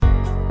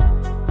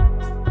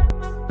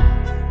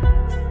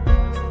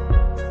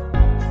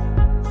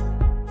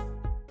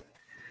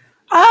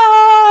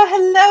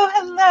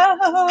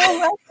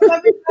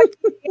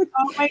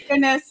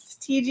goodness,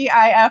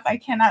 TGIF. I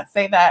cannot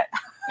say that.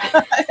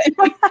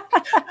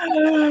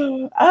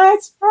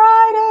 It's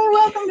Friday.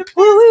 Welcome to Faith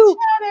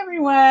Chat,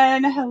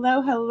 everyone.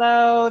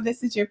 Hello.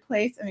 This is your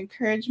place of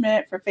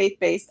encouragement for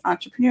faith-based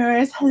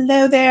entrepreneurs.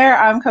 Hello there.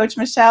 I'm Coach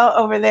Michelle.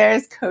 Over there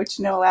is Coach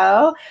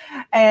Noel.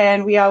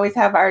 And we always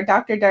have our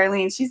Dr.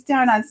 Darlene. She's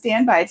down on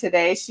standby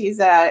today. She's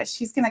going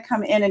to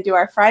come in and do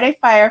our Friday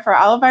Fire for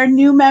all of our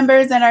new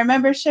members and our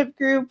membership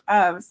group.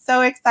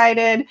 So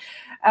excited.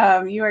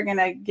 You are going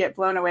to get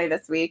blown away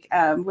this week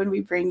when we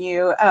bring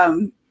you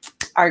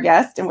our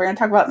guest, and we're going to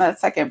talk about that in a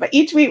second. But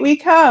each week we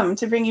come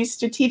to bring you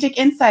strategic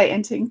insight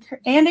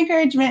and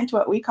encouragement into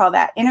what we call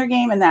that inner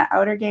game and that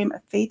outer game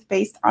of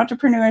faith-based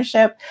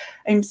entrepreneurship.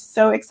 I'm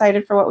so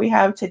excited for what we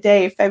have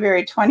today,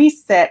 February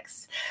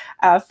 26th,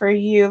 for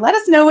you. Let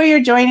us know where you're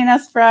joining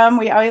us from.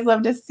 We always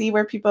love to see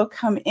where people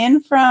come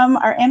in from.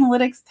 Our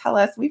analytics tell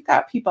us we've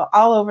got people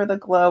all over the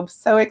globe.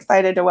 So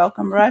excited to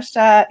welcome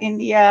Russia,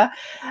 India.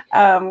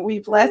 We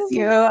bless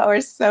you.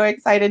 We're so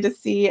excited to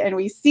see, and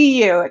we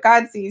see you.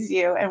 God sees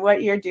you and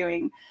what you're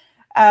doing.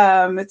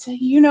 So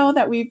you know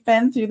that we've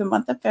been through the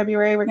month of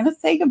February. We're going to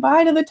say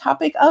goodbye to the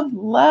topic of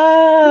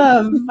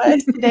love.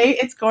 But today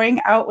it's going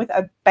out with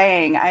a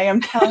bang. I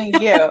am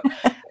telling you.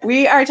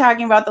 We are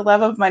talking about the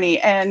love of money.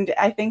 And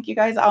I think you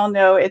guys all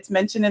know it's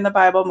mentioned in the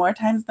Bible more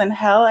times than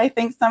hell. I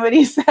think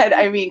somebody said,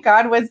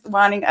 God was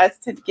wanting us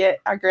to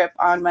get a grip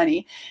on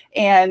money.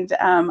 And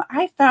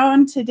I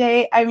found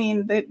today,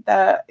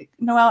 the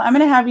Noel, I'm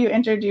going to have you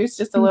introduce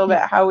just a little bit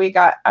how we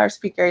got our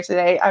speaker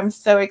today. I'm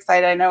so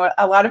excited. I know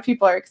a lot of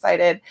people are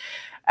excited.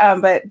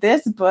 But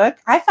this book,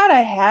 I thought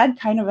I had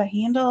kind of a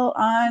handle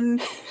on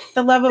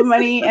the love of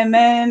money, and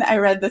then I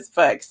read this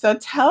book. So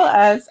tell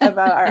us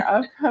about our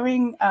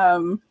upcoming,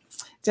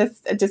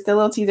 just a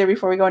little teaser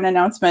before we go into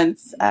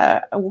announcements.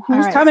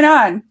 Who's coming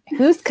on?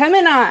 Who's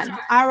coming on?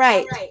 All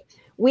right.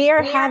 We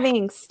are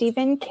having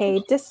Stephen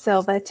K.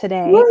 DeSilva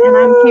today, Woo! And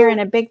I'm hearing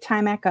a big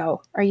time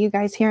echo. Are you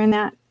guys hearing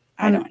that?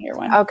 I don't hear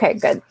one. Okay,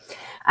 good.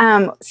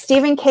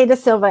 Stephen K.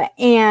 DeSilva,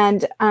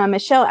 and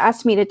Michelle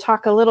asked me to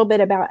talk a little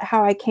bit about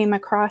how I came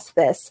across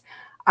this.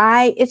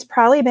 It's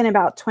probably been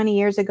about 20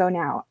 years ago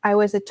now. I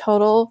was a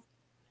total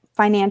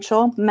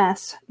financial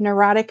mess,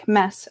 neurotic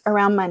mess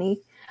around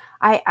money.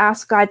 I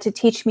asked God to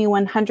teach me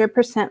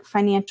 100%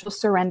 financial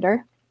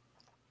surrender.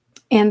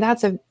 And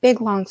that's a big,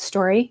 long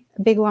story,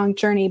 a big, long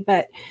journey.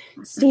 But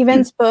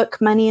Stephen's book,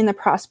 Money and the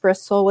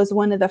Prosperous Soul, was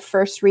one of the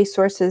first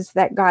resources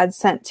that God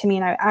sent to me.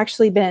 And I've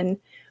actually been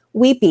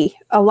weepy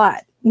a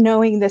lot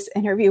knowing this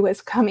interview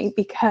was coming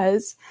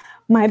because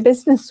my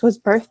business was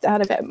birthed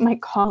out of it. My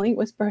calling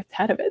was birthed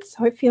out of it.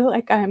 So I feel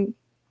like I'm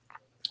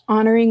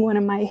honoring one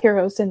of my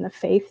heroes in the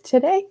faith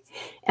today.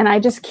 And I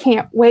just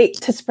can't wait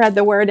to spread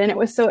the word. And it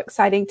was so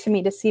exciting to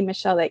me to see,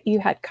 Michelle, that you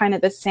had kind of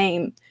the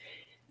same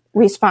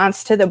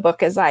response to the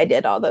book as I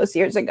did all those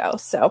years ago.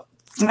 So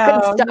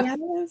good stuff.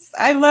 Yes.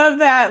 I love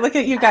that. Look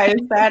at you guys.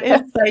 That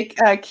is like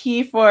a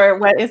key for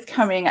what is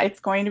coming.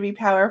 It's going to be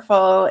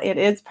powerful. It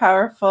is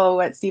powerful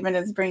what Stephen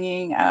is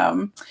bringing.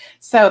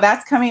 So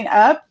that's coming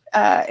up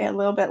a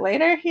little bit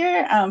later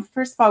here.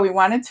 First of all, we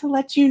wanted to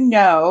let you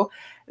know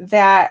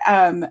that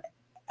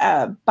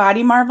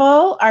Body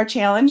Marvel, our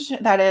challenge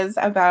that is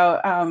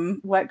about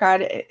what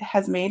God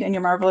has made in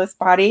your marvelous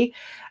body,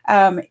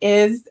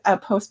 is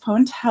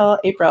postponed till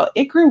April.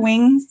 It grew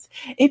wings.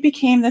 It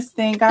became this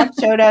thing. God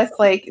showed us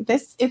like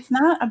this. It's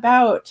not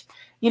about,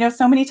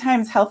 so many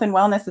times health and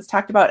wellness is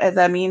talked about as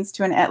a means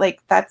to an end.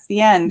 Like that's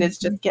the end. It's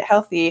just get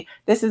healthy.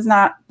 This is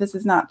not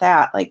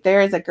that. Like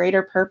there is a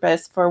greater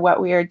purpose for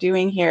what we are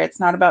doing here. It's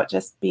not about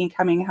just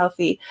becoming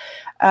healthy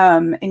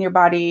in your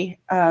body,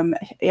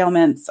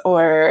 ailments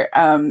or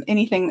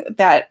anything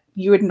that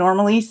you would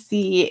normally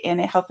see in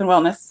a health and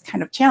wellness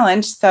kind of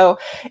challenge. So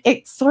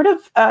it sort of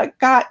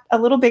got a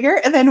little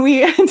bigger than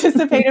we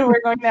anticipated.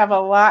 We're going to have a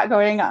lot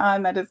going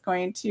on that is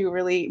going to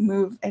really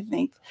move, I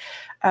think,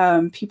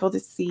 people to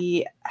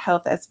see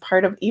health as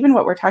part of even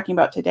what we're talking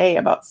about today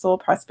about soul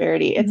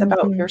prosperity. It's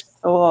about your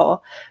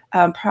soul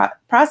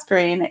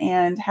prospering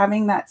and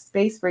having that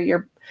space where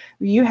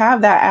you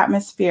have that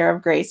atmosphere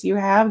of grace. You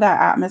have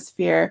that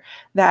atmosphere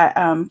that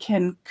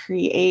can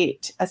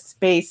create a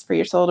space for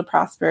your soul to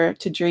prosper,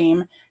 to dream,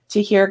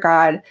 to hear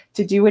God,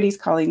 to do what he's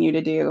calling you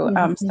to do.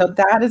 So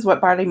that is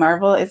what Body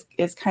Marvel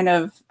is kind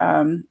of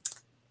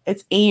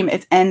its aim,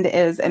 its end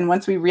is. And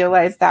once we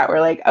realize that,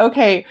 we're like,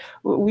 okay,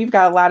 we've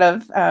got a lot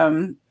of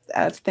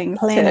things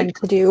planning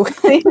to do.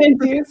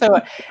 So,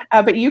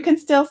 but you can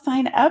still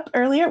sign up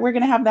earlier. We're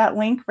going to have that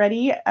link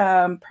ready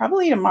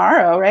probably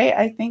tomorrow, right?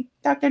 I think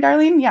Dr.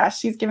 Darlene, yeah,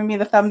 she's giving me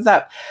the thumbs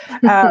up.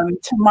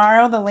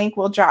 Tomorrow, the link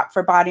will drop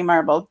for Body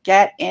Marvel.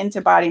 Get into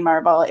Body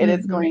Marvel. It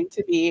is going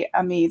to be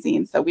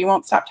amazing. So we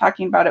won't stop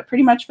talking about it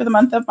pretty much for the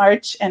month of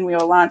March, and we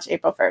will launch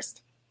April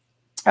 1st.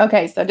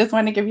 Okay, so just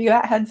wanted to give you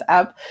that heads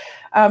up.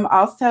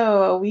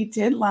 Also, we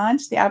did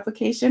launch the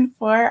application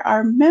for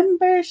our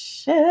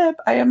membership.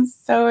 I am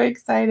so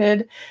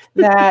excited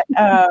that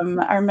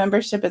our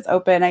membership is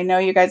open. I know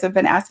you guys have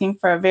been asking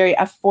for a very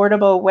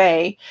affordable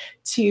way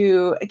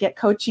to get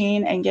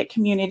coaching and get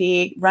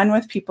community, run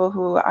with people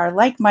who are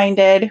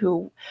like-minded,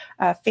 who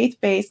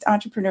faith-based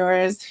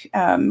entrepreneurs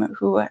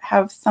who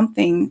have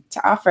something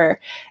to offer.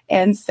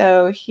 And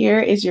so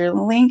here is your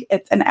link.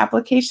 It's an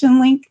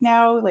application link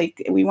now.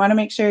 Like, we want to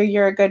make sure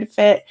you're a good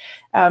fit.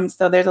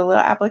 So there's a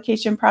little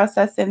application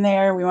process in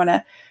there. We want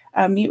to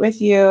meet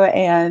with you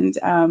and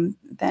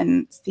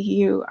then see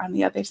you on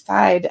the other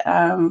side,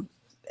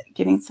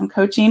 getting some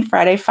coaching,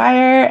 Friday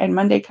Fire and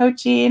Monday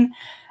coaching.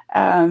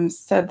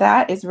 So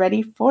that is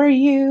ready for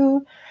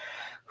you.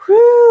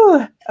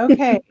 Whew.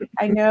 Okay.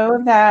 I know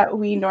that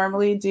we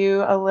normally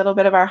do a little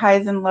bit of our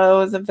highs and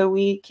lows of the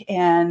week,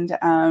 and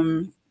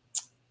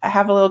I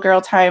have a little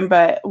girl time,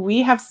 but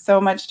we have so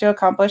much to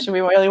accomplish, and we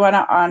really want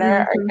to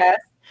honor our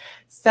guests.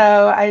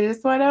 So I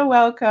just want to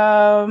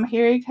welcome,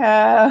 here he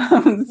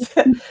comes,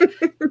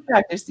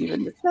 Dr.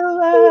 Steven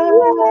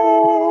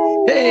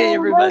DeSilva. Hey,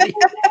 everybody.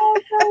 Welcome.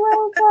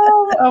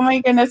 Oh my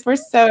goodness, we're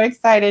so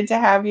excited to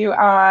have you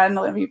on.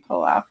 Let me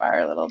pull off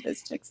our little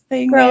BizChicks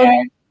thing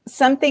there.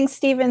 Something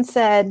Steven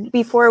said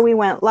before we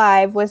went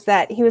live was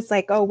that he was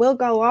like, oh, we'll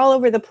go all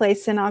over the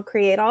place and I'll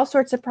create all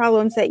sorts of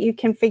problems that you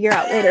can figure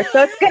out later.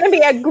 So it's going to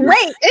be a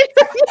great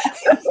interview.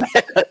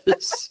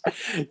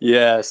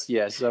 Yes.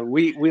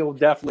 We will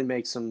definitely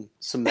make some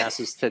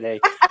messes today.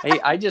 Hey,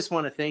 I just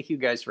want to thank you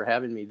guys for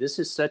having me. This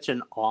is such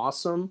an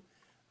awesome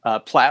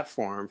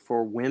platform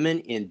for women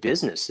in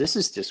business. This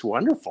is just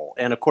wonderful.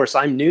 And of course,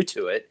 I'm new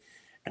to it.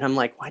 And I'm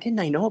like, why didn't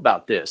I know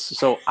about this?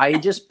 So I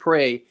just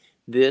pray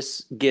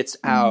this gets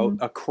out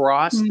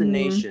across the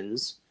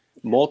nations,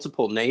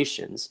 multiple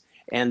nations,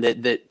 and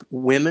that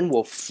women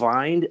will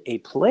find a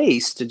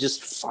place to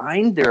just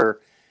find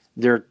their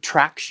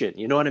traction.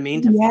 You know what I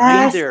mean? To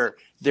find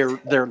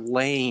their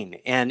lane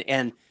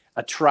and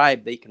a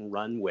tribe they can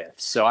run with.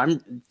 So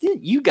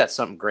you got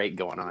something great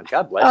going on.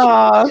 God bless you.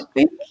 Oh,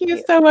 thank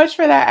you so much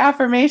for that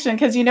affirmation.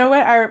 Because you know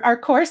what? Our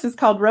course is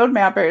called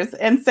Roadmappers.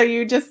 And so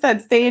you just said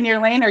stay in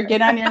your lane or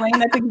get on your lane.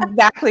 That's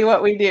exactly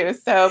what we do.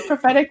 So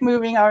prophetic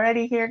moving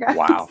already here, guys.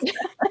 Wow.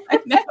 I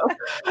know.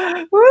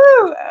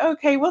 Woo.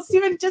 Okay. Well,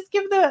 Steven, just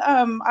give the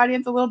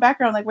audience a little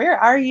background. Like, where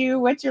are you?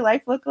 What's your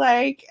life look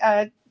like?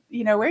 Where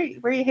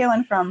are you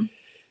hailing from?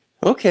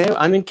 Okay.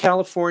 I'm in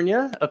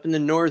California, up in the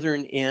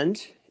northern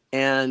end.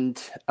 And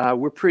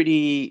we're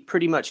pretty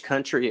much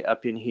country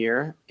up in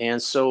here.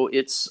 And so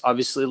it's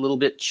obviously a little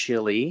bit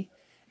chilly.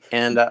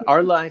 And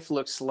our life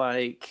looks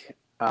like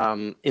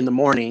in the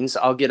mornings,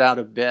 I'll get out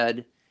of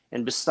bed.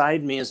 And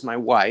beside me is my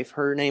wife.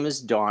 Her name is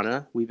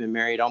Donna. We've been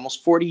married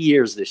almost 40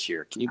 years this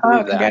year. Can you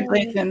believe that?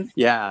 Congratulations.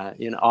 Yeah,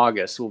 in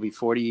August will be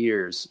 40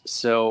 years.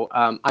 So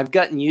I've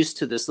gotten used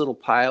to this little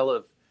pile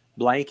of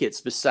blankets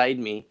beside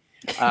me.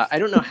 I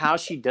don't know how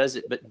she does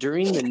it, but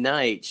during the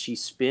night she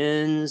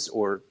spins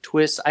or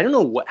twists. I don't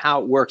know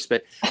how it works,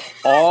 but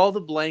all the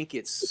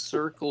blankets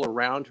circle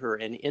around her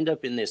and end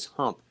up in this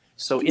hump.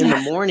 So in the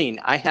morning,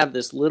 I have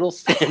this little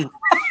thin,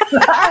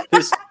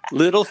 blanket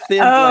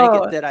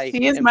that I.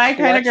 She is my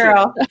kind of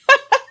girl.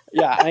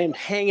 Yeah, I am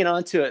hanging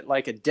onto it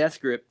like a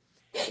death grip.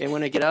 And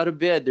when I get out of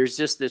bed, there's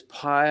just this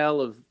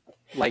pile of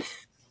like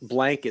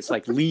blankets,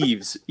 like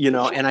leaves,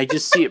 and I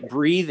just see it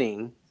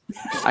breathing.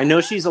 I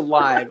know she's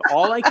alive.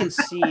 All I can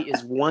see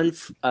is one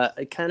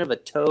kind of a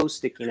toe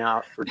sticking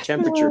out for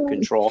temperature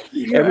control.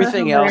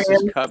 Everything else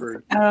is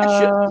covered.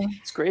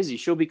 It's crazy.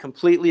 She'll be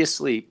completely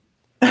asleep,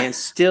 and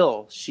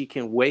still she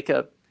can wake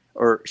up,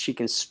 or she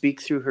can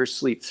speak through her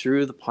sleep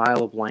through the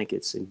pile of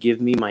blankets and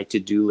give me my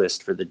to-do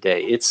list for the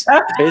day. It's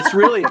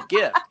really a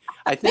gift.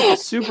 I think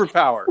it's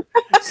superpower.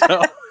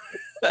 So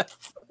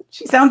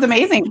she sounds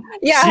amazing.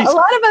 Yeah, a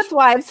lot of us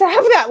wives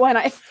have that one.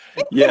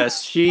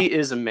 Yes, she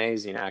is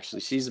amazing, actually.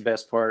 She's the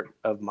best part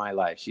of my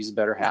life. She's a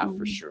better half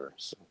for sure.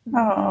 So.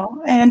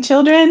 Oh, and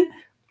children?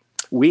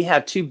 We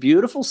have two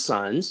beautiful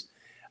sons.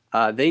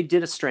 They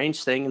did a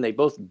strange thing, and they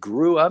both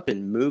grew up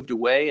and moved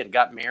away and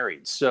got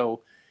married.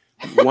 So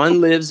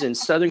one lives in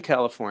Southern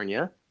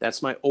California.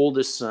 That's my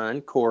oldest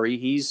son, Corey.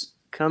 He's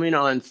coming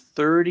on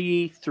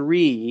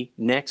 33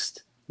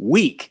 next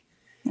week.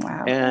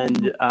 Wow.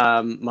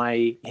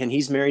 And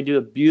he's married to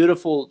a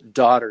beautiful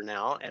daughter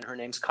now, and her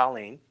name's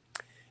Colleen.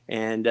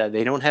 And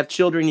they don't have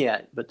children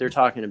yet, but they're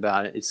talking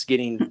about it. It's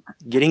getting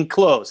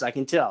close. I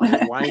can tell.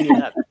 They're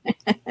winding up.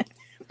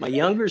 My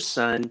younger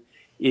son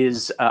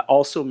is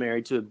also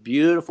married to a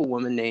beautiful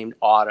woman named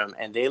Autumn,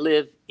 and they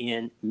live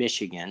in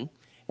Michigan.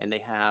 And they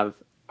have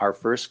our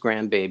first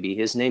grandbaby.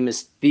 His name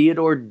is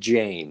Theodore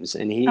James,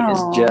 and he is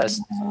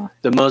just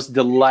the most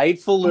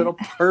delightful little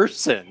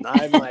person.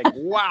 I'm like,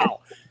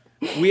 wow.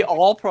 We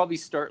all probably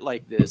start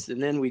like this,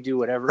 and then we do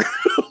whatever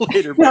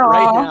later. But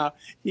right now,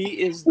 he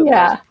is the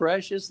most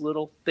precious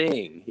little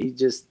thing.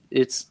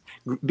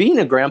 Being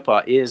a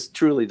grandpa is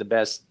truly the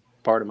best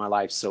part of my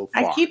life so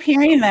far. I keep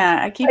hearing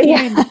that.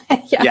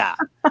 Yeah.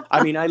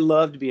 I mean, I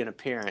loved being a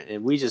parent,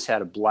 and we just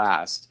had a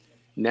blast.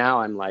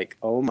 now I'm like,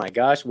 oh my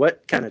gosh,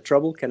 what kind of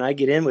trouble can I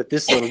get in with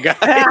this little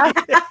guy?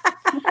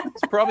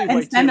 It's probably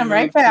why send Tim him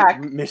right moved to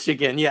back.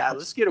 Michigan. Yeah,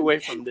 let's get away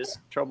from this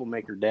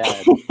troublemaker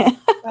dad.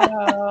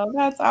 Oh,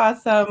 that's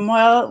awesome.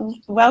 Well,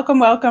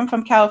 welcome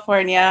from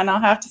California. And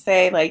I'll have to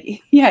say,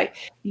 like, yeah,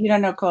 you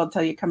don't know cold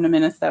till you come to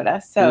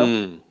Minnesota.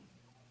 So,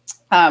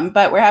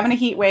 but we're having a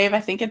heat wave. I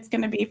think it's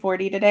going to be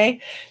 40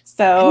 today.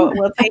 So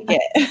we'll take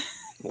it.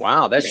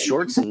 Wow, that's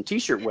shorts and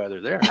t-shirt weather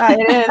there.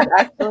 It is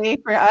actually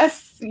for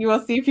us. You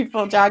will see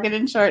people jogging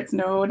in shorts,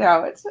 no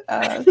doubt. So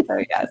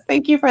yes,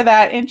 thank you for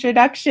that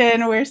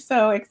introduction. We're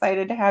so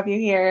excited to have you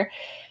here.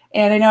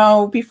 And I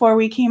know before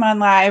we came on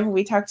live,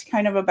 we talked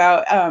kind of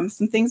about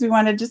some things we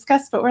want to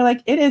discuss, but we're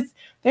like,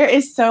 there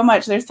is so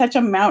much. There's such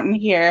a mountain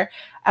here.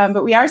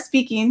 But we are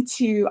speaking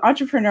to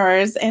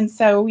entrepreneurs. And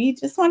so we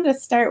just wanted to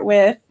start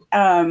with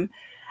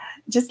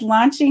just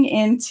launching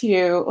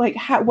into like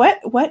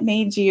what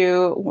made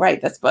you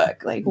write this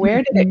book? Like,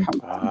 where did it come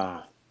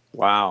from?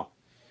 Wow.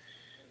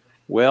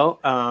 Well,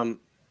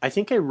 I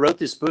think I wrote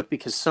this book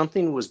because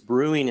something was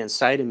brewing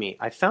inside of me.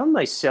 I found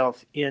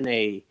myself in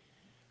a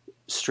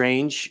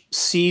strange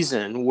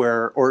season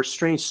or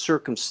strange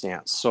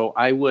circumstance. So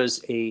I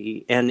was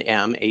a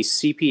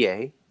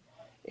CPA,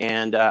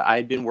 and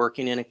I'd been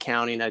working in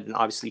accounting. I'd been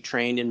obviously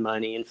trained in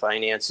money and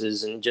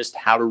finances and just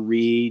how to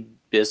read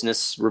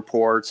business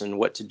reports and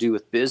what to do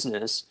with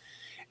business.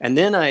 And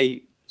then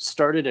I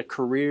started a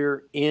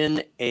career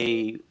in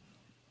a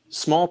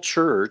small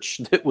church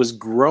that was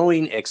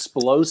growing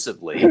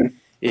explosively.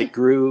 It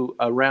grew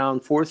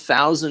around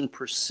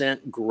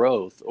 4,000%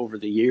 growth over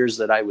the years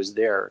that I was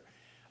there.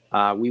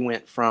 We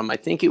went from, I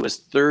think it was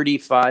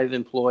 35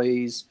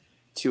 employees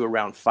to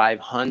around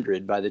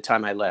 500 by the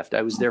time I left.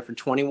 I was there for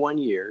 21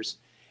 years,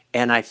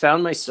 and I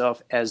found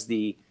myself as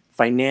the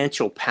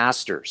financial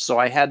pastor. So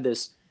I had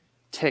this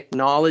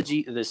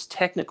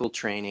technical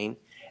training,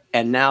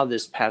 and now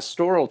this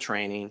pastoral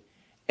training.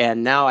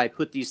 And now I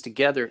put these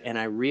together, and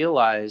I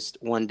realized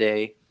one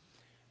day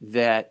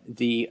that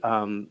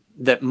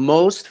that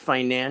most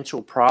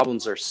financial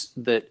problems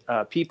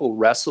that people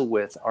wrestle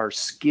with are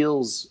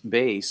skills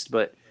based,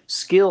 but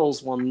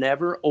skills will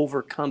never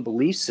overcome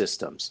belief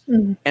systems.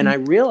 Mm-hmm. And I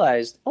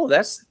realized,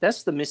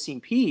 that's the missing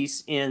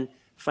piece in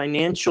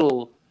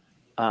financial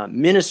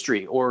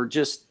ministry or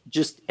just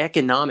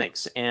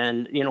economics.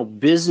 And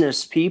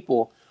business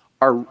people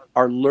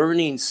are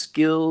learning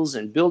skills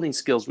and building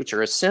skills, which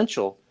are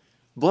essential,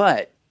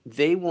 but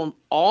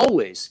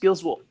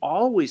skills will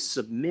always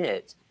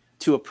submit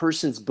to a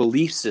person's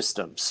belief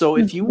system. So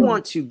if you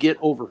want to get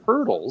over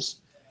hurdles,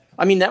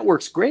 I mean, that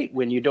works great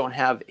when you don't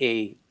have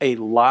a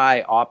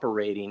lie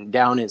operating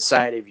down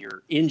inside of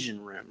your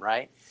engine room,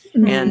 right?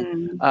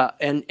 And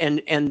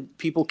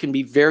people can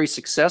be very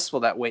successful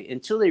that way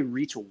until they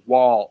reach a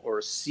wall or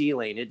a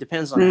ceiling. It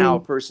depends on how a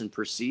person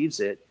perceives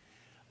it.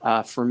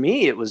 For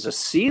me, it was a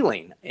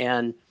ceiling,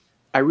 and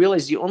I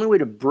realized the only way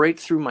to break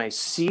through my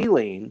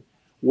ceiling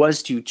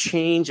was to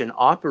change an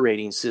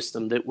operating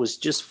system that was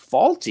just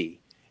faulty.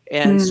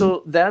 And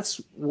so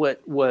that's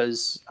what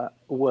was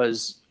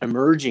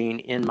emerging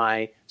in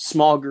my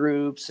small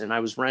groups, and I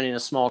was running a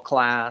small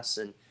class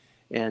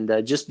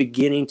and just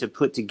beginning to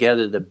put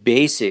together the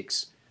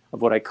basics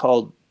of what I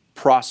called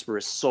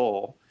prosperous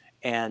soul.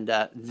 And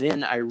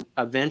then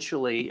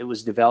it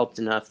was developed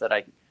enough that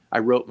I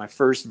wrote my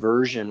first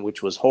version,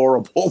 which was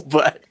horrible,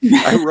 but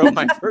I wrote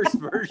my first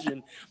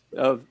version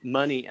of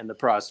Money and the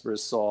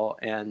Prosperous Soul,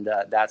 and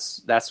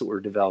that's what we're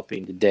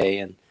developing today.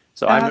 And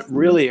so I'm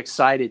really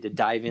excited to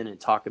dive in and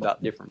talk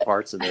about different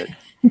parts of it.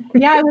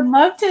 Yeah, I would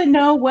love to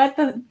know what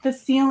the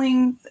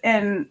ceilings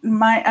and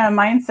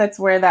mindsets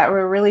were that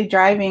were really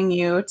driving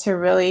you to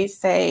really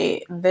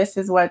say, this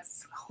is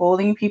what's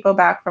holding people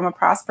back from a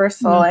prosperous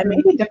soul, and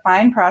maybe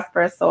define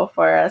prosperous soul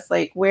for us,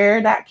 like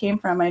where that came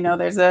from. I know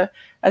there's a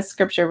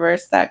scripture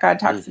verse that God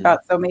talks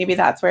about, so maybe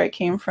that's where it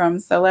came from.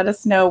 So let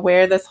us know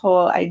where this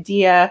whole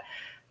idea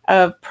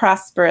of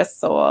prosperous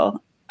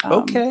soul.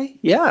 Okay,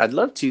 yeah, I'd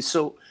love to.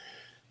 So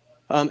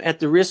at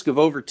the risk of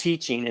over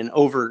teaching and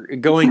over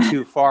going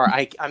too far,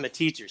 I'm a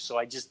teacher, so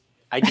I just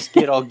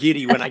get all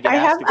giddy when I get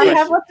asked a question. I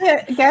have what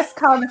the guests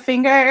call the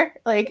finger,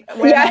 like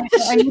when I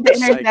need to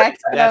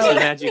interject. That's the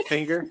magic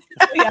finger?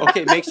 Yeah.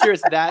 Okay, make sure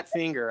it's that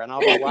finger, and I'll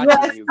be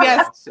watching you.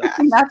 Yes.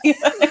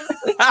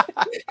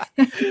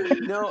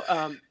 No,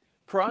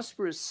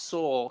 prosperous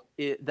soul,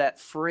 that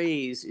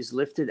phrase is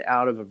lifted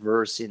out of a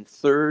verse in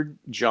 3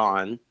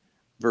 John,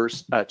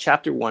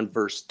 chapter 1,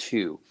 verse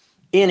 2.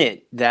 In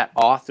it, that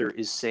author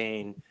is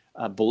saying,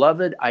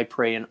 beloved, I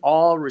pray in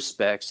all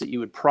respects that you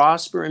would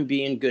prosper and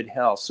be in good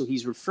health. So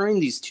he's referring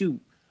these two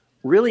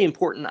really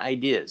important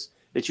ideas,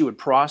 that you would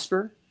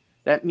prosper.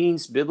 That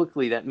means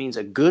biblically, that means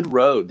a good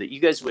road, that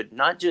you guys would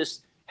not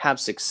just have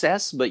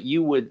success, but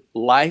you would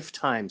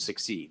lifetime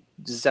succeed.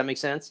 Does that make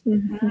sense?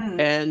 Mm-hmm.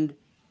 And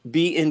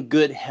be in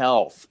good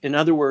health. In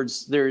other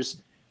words, there's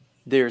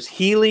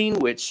healing,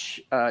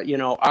 which,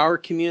 our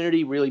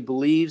community really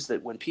believes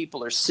that when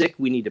people are sick,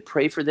 we need to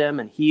pray for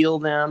them and heal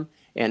them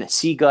and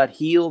see God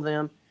heal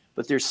them.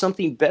 but there's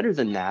something better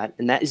than that,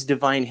 and that is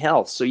divine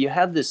health. So you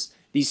have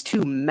these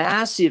two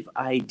massive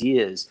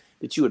ideas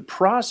that you would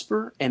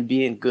prosper and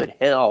be in good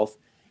health,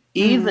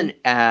 even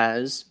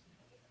as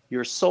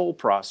your soul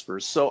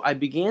prospers. So I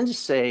began to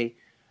say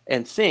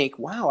and think,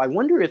 wow, I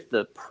wonder if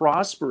the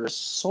prosperous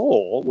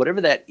soul,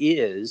 whatever that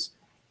is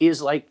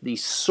like the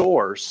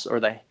source or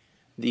the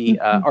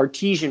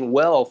artesian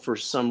well for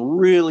some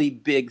really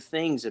big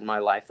things in my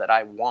life that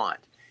I want.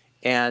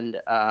 And,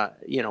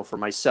 for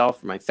myself,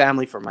 for my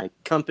family, for my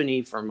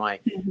company, for my,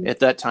 at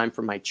that time,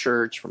 for my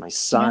church, for my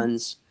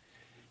sons.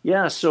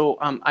 Yeah. So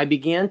I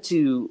began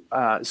to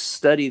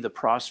study the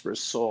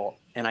prosperous soul,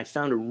 and I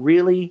found a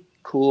really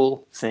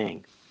cool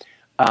thing.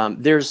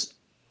 There's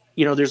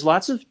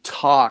lots of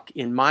talk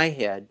in my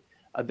head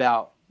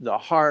about the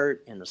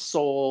heart and the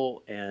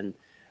soul and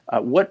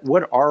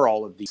what are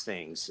all of these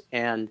things.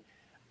 And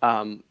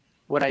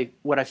what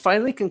I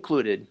finally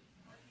concluded,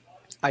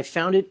 I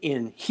found it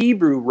in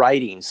Hebrew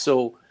writings.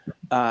 So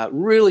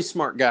really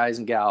smart guys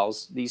and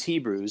gals, these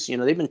Hebrews,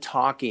 they've been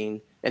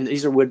talking, and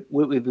these are what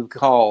we would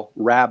call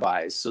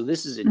rabbis. So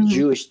this is a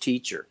Jewish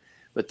teacher,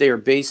 but they are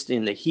based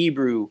in the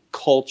Hebrew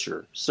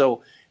culture.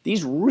 So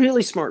these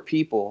really smart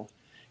people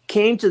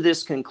came to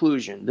this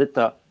conclusion that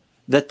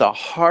the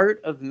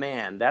heart of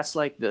man, that's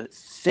like the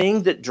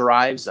thing that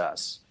drives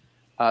us,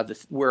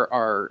 where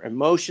our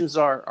emotions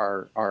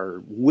are,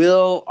 our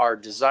will, our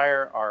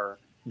desire, our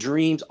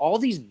dreams, all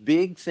these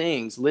big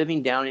things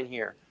living down in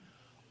here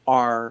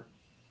are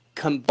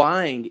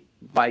combined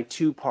by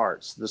two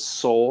parts, the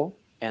soul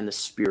and the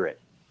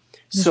spirit.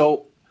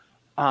 So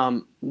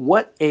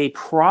what a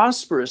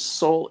prosperous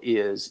soul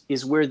is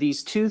where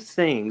these two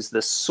things,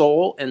 the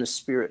soul and the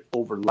spirit,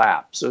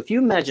 overlap. So if you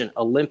imagine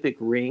Olympic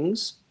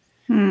rings,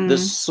 the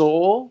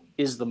soul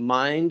is the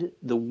mind,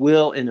 the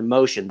will, and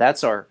emotion.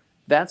 That's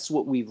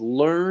what we've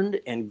learned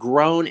and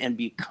grown and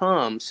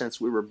become since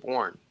we were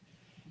born.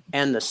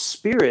 And the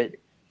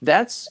spirit,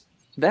 that's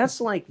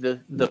like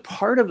the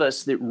part of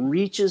us that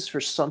reaches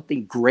for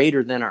something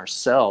greater than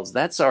ourselves.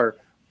 That's our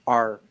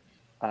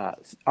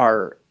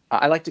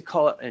I like to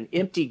call it an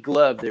empty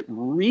glove that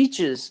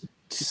reaches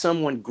to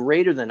someone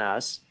greater than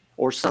us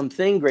or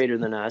something greater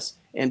than us.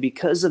 And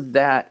because of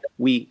that,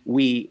 we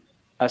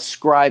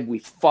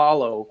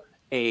follow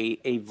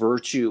a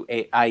virtue,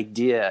 a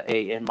idea,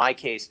 in my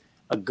case,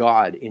 a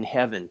God in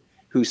heaven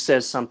who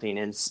says something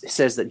and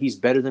says that he's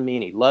better than me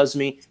and he loves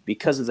me.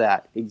 Because of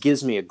that, it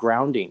gives me a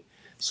grounding.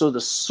 So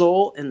the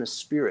soul and the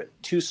spirit,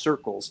 two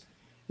circles,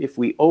 if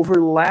we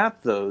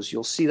overlap those,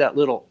 you'll see that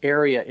little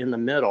area in the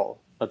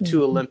middle of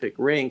two Olympic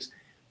rings.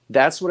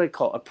 That's what I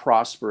call a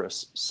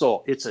prosperous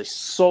soul. It's a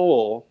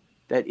soul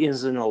that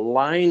is in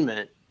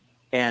alignment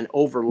and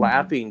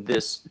overlapping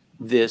this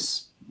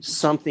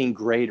something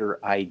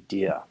greater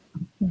idea.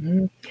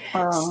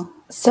 Wow.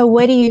 So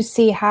what do you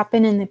see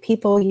happen in the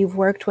people you've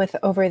worked with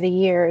over the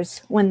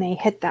years when they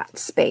hit that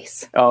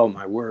space? Oh,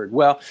 my word.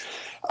 Well,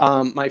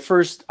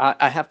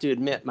 I have to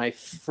admit, my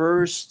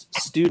first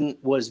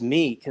student was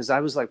me, because I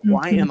was like,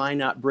 why am I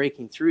not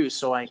breaking through?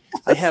 So I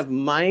have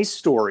my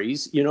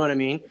stories, you know what I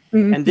mean?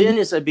 And then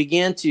as I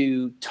began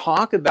to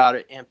talk about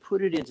it and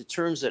put it into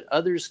terms that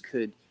others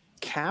could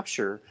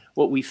capture,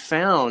 what we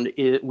found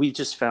is we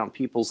just found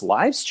people's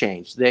lives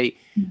changed.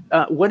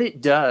 What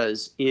it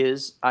does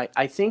is,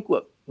 I think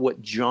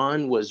what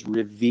John was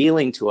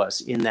revealing to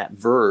us in that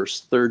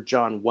verse, 3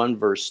 John 1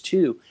 verse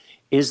 2,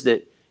 is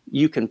that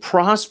you can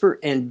prosper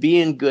and be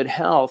in good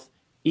health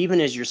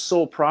even as your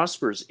soul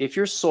prospers. If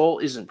your soul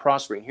isn't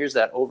prospering, here's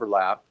that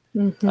overlap.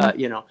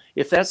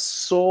 If that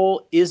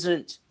soul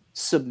isn't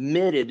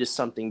submitted to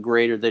something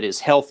greater that is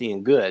healthy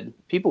and good,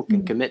 people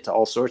can commit to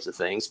all sorts of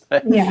things,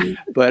 but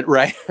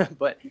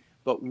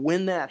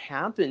when that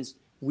happens,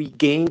 we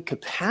gain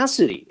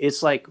capacity.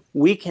 It's like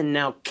we can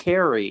now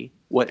carry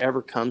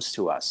whatever comes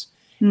to us.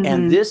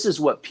 And this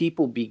is what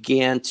people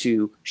began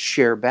to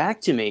share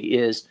back to me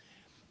is,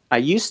 I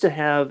used to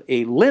have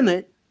a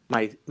limit.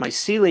 My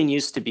ceiling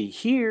used to be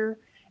here,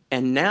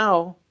 and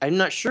now I'm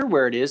not sure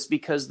where it is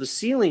because the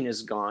ceiling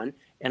is gone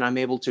and I'm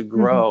able to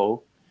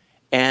grow.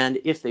 And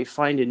if they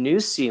find a new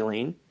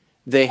ceiling,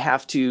 they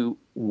have to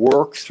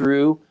work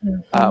through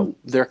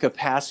their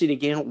capacity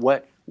again.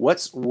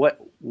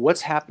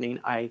 What's happening?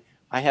 I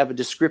have a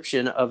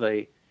description of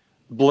a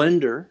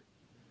blender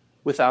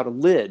without a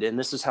lid, and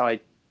this is how I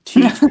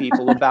teach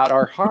people about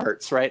our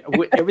hearts, right?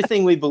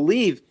 Everything we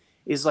believe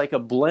is like a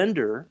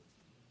blender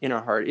in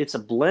our heart. It's a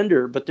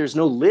blender, but there's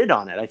no lid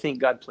on it. I think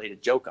God played a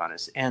joke on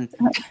us. And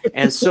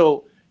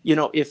so,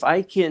 if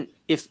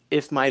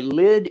my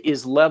lid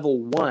is level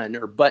 1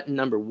 or button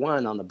number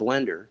 1 on the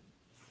blender,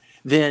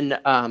 then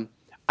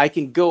I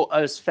can go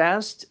as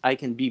fast, I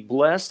can be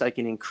blessed, I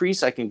can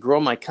increase, I can grow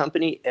my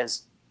company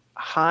as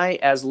high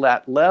as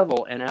that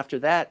level. And after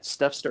that,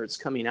 stuff starts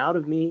coming out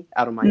of me,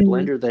 out of my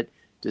blender that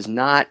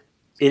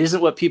it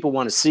isn't what people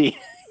want to see.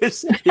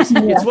 It's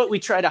what we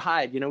try to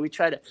hide. We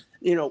try to,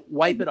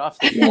 wipe it off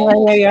the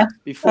wall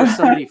before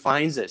somebody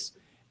finds us.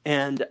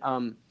 And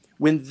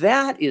when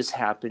that is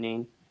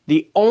happening,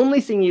 the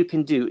only thing you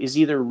can do is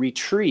either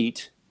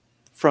retreat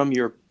from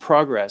your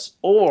progress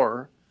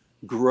or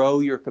grow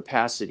your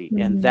capacity.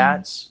 Mm-hmm. And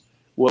that's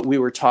what we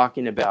were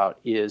talking about,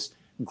 is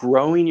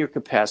growing your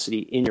capacity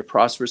in your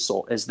prosperous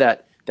soul. As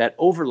that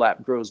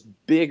overlap grows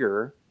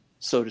bigger,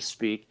 so to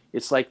speak,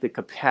 it's like the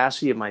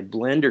capacity of my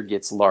blender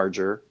gets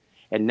larger,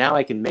 and now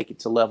I can make it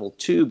to level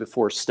 2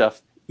 before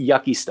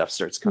yucky stuff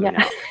starts coming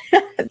out.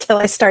 Until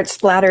I start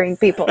splattering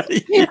people.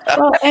 Yeah.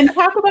 Well, and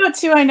talk about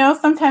too, I know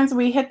sometimes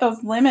we hit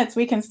those limits.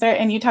 We can start,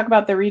 and you talk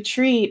about the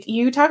retreat.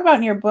 You talk about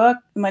in your book,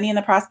 Money in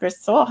the Prosperous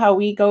Soul, how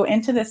we go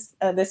into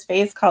this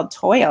phase called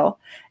toil.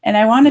 And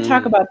I want to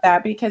talk about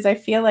that, because I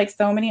feel like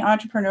so many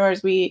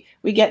entrepreneurs, we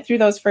get through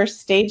those first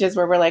stages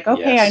where we're like,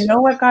 okay, yes, I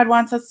know what God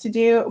wants us to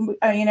do.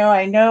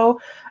 I know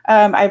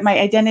my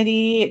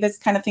identity, this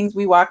kind of things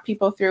we walk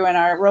people through in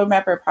our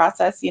roadmapper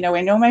process. I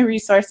know my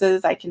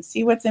resources. I can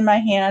see what's in my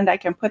hand. I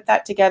can put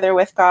that together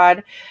with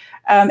God.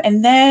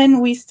 And then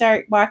we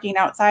start walking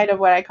outside of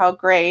what I call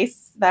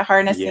grace, the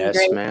harnessing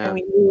grace, and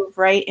we move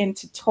right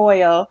into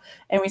toil,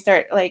 and we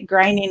start like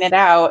grinding it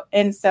out.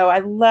 And so I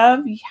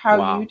love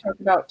how you talk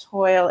about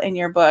toil in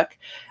your book.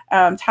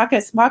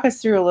 Walk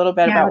us through a little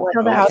bit about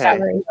how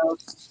that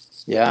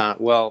goes. Yeah,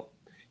 well,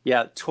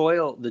 yeah,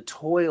 the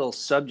toil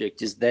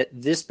subject is that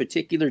this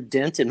particular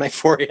dent in my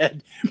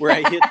forehead where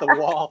I hit the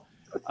wall.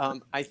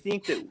 I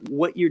think that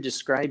what you're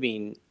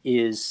describing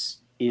is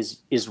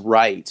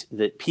right,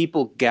 that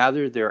people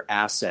gather their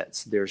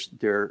assets, their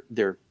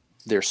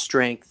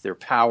strength, their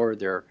power,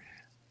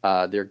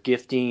 their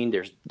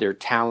gifting, their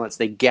talents.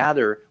 We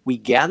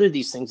gather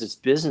these things as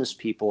business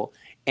people,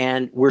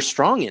 and we're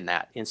strong in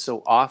that. And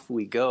so off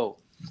we go.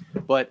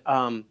 But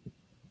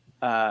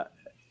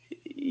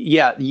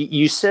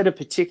you said a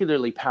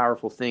particularly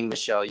powerful thing,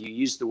 Michelle. You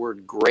used the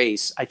word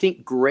grace. I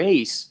think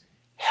grace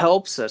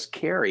helps us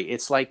carry.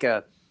 It's like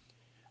I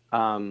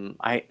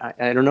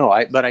don't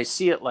know, but I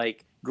see it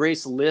like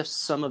grace lifts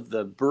some of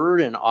the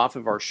burden off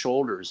of our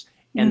shoulders,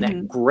 and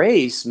that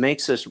grace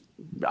makes us,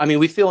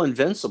 we feel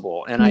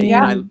invincible. And it is.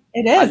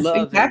 I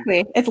love,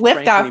 exactly. It's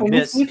lift off when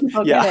you see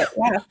people get it.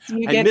 Yeah.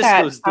 You get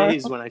I miss those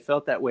days when I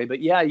felt that way, but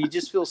you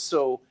just feel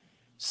so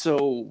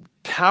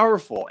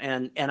powerful.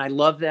 And I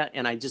love that.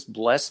 And I just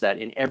bless that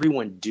in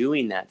everyone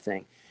doing that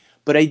thing.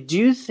 But I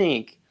do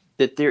think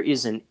that there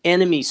is an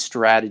enemy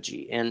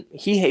strategy, and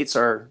he hates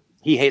our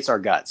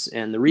guts.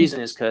 And the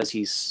reason is because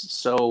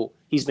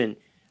he's been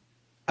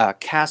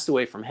cast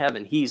away from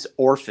heaven. He's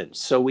orphaned.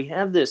 So we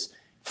have this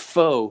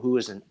foe who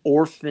is an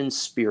orphan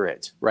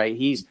spirit, right?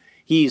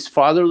 He's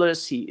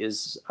fatherless. He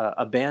is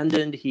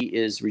abandoned. He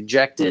is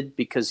rejected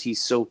because he's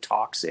so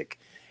toxic.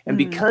 And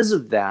because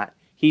of that,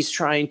 he's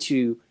trying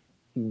to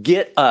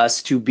get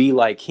us to be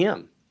like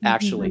him,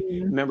 actually.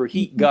 Remember,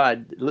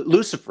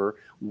 Lucifer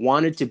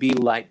wanted to be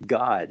like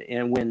God.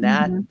 And when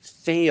that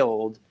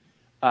failed,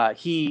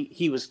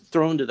 he was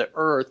thrown to the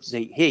earth,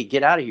 say, hey,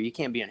 get out of here. You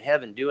can't be in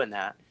heaven doing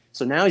that.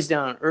 So now he's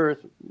down on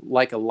earth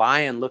like a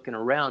lion looking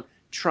around,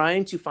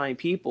 trying to find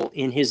people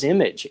in his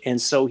image.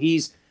 And so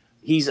he's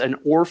an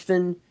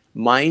orphan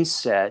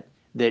mindset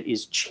that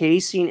is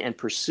chasing and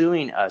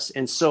pursuing us.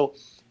 And so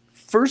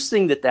first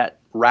thing that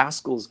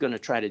rascal is going to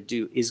try to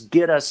do is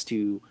get us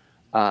to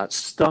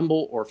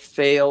stumble or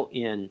fail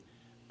in,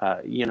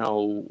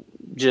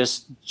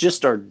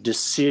 just our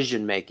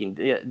decision making.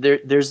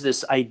 There's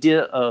this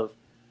idea of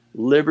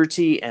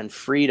liberty and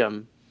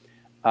freedom.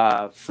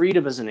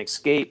 Freedom is an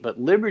escape, but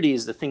liberty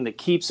is the thing that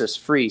keeps us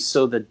free.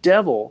 So the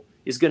devil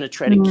is going to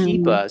try to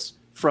keep us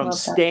from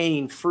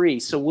staying free.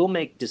 So we'll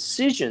make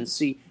decisions.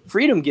 See,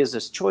 freedom gives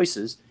us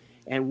choices.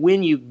 And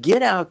when you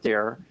get out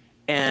there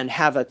and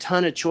have a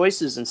ton of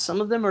choices, and some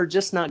of them are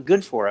just not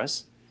good for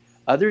us,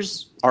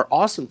 others are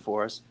awesome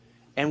for us.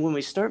 And when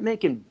we start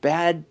making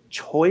bad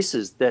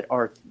choices that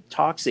are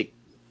toxic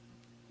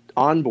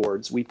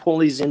onboards, we pull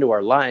these into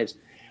our lives.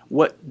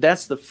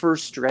 That's the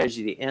first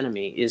strategy of the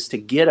enemy, is to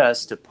get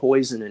us to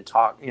poison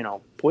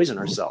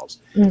ourselves.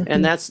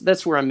 And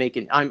that's where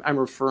I'm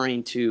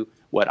referring to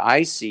what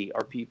I see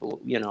are people,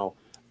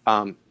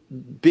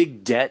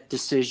 big debt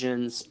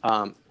decisions,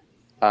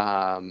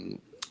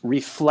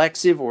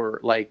 reflexive or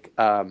like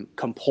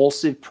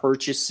compulsive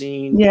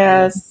purchasing,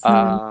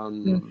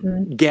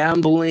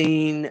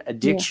 gambling,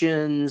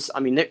 addictions.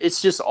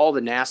 It's just all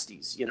the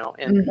nasties,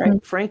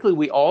 and frankly,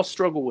 we all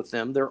struggle with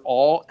them. They're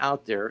all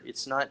out there.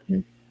 It's not,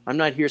 I'm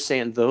not here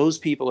saying those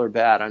people are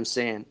bad. I'm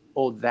saying,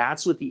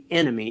 that's what the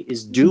enemy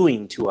is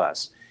doing to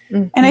us.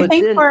 And I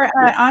think for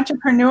an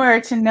entrepreneur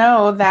to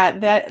know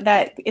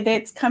that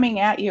it's coming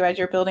at you as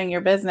you're building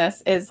your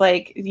business is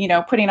like,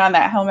 putting on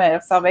that helmet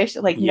of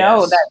salvation, like,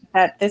 know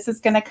that this is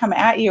going to come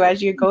at you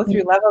as you go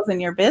through levels in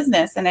your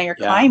business and then you're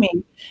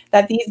climbing,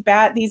 that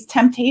these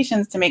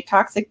temptations to make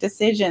toxic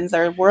decisions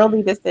or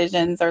worldly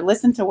decisions or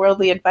listen to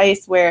worldly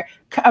advice where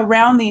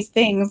around these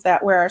things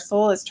where our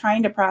soul is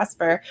trying to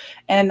prosper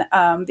and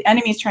the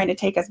enemy is trying to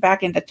take us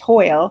back into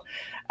toil.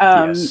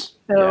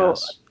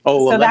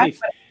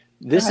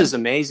 This is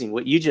amazing.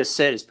 What you just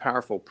said is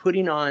powerful.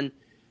 Putting on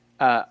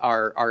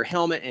our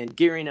helmet and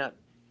gearing up,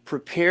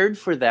 prepared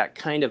for that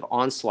kind of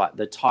onslaught,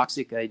 the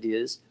toxic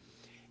ideas.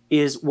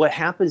 is what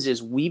happens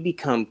is we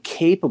become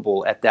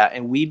capable at that,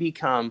 and we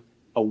become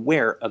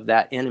aware of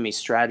that enemy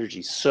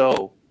strategy.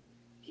 So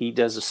he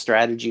does a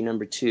strategy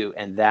number 2,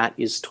 and that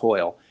is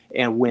toil.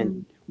 And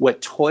when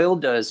what toil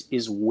does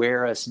is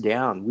wear us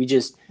down.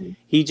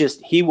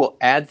 He will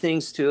add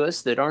things to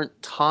us that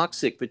aren't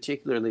toxic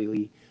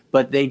particularly,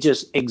 but they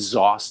just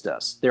exhaust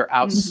us. They're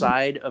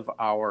outside of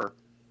our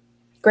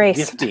grace.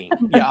 Gifting.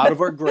 Yeah, out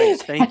of our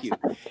grace. Thank you.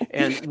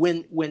 And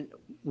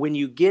when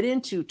you get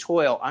into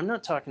toil, I'm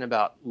not talking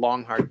about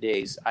long, hard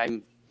days.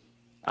 I'm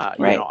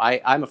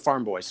a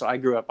farm boy, so I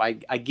grew up, I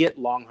get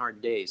long,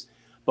 hard days,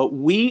 but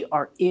we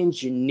are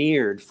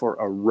engineered for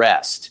a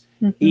rest.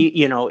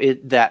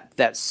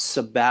 That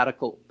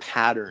sabbatical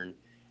pattern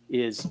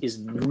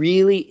is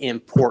really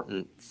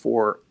important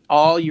for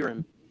all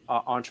your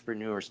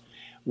entrepreneurs.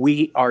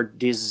 We are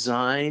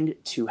designed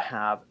to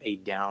have a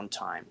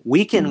downtime.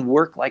 We can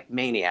work like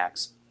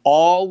maniacs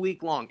all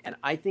week long, and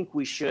I think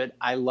we should.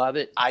 I love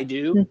it. I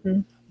do.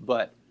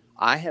 But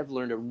I have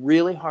learned a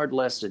really hard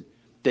lesson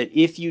that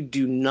if you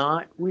do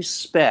not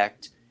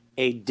respect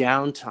a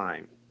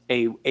downtime,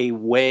 a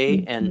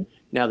way, and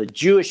now the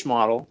Jewish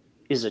model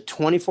is a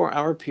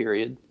 24-hour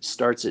period,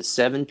 starts at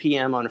 7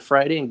 p.m. on a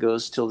Friday and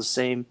goes till the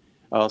same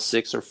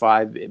 6 or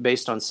 5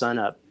 based on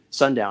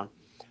sundown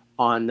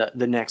on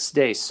the next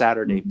day,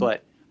 Saturday.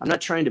 But I'm not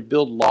trying to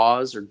build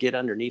laws or get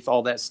underneath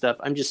all that stuff.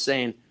 I'm just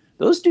saying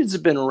those dudes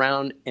have been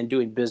around and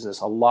doing business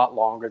a lot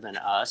longer than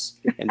us.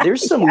 And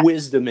there's some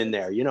wisdom in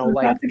there,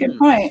 That's a good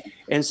point.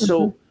 And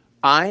so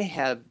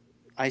I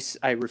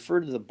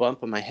refer to the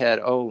bump on my head.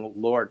 Oh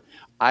Lord,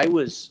 I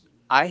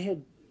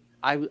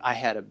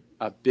had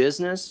a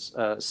business,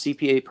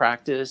 CPA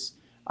practice.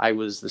 I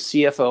was the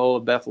CFO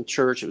of Bethel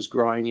Church. It was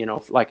growing,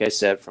 like I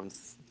said, from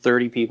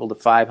 30 people to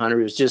 500.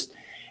 It was just,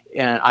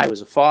 and I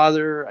was a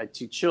father. I had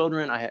 2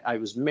 children. I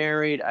was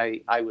married.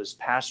 I was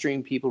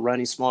pastoring people,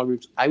 running small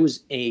groups. I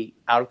was a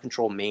out of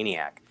control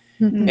maniac.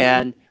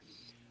 And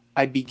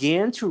I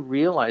began to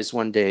realize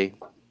one day,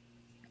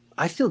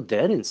 I feel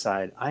dead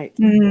inside.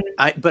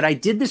 But I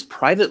did this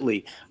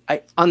privately.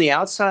 On the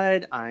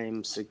outside,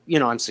 I'm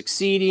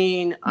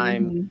succeeding.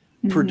 I'm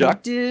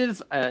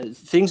productive.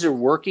 Things are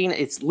working.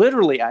 It's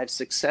literally, I have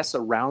success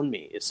around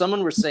me. If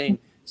someone were saying,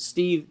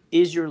 Steve,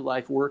 is your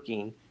life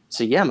working?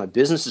 So yeah, my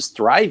business is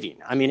thriving.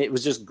 I mean, it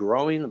was just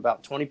growing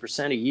about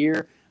 20% a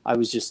year.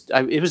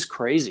 It was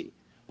crazy.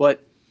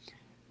 But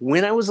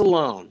when I was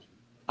alone,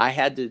 I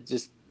had to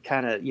just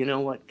kind of,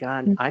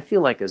 God, I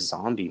feel like a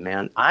zombie,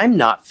 man. I'm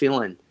not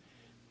finding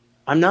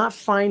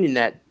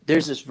that.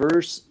 There's this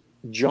verse,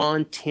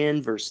 John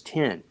 10, verse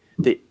 10,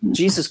 that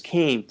Jesus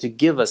came to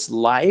give us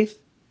life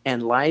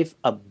and life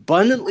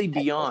abundantly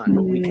beyond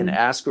what we can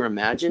ask or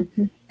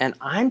imagine. And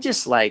I'm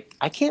just like,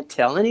 I can't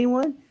tell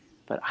anyone,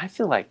 but I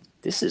feel like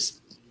this is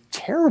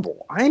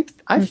terrible. I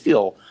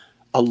feel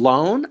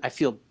alone. I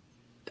feel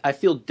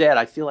dead.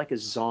 I feel like a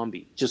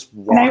zombie just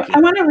walking. I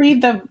want to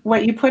read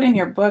what you put in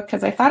your book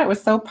because I thought it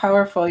was so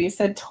powerful. You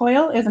said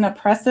toil is an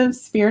oppressive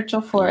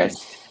spiritual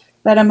force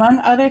that, among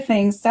other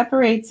things,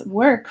 separates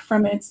work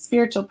from its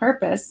spiritual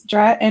purpose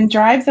and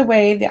drives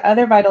away the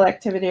other vital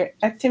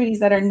activities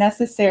that are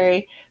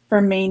necessary for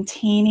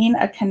maintaining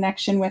a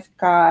connection with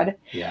God.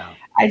 Yeah.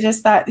 I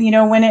just thought,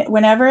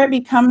 whenever it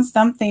becomes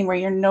something where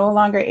you're no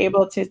longer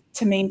able to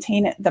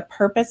maintain the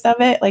purpose of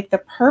it, like the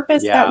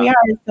purpose that we are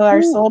is so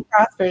our soul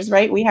prospers,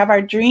 right? We have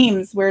our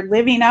dreams, we're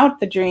living out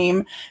the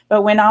dream.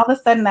 But when all of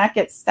a sudden that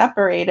gets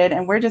separated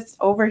and we're just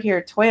over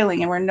here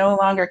toiling and we're no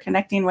longer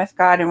connecting with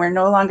God and we're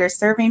no longer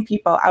serving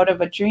people out of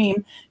a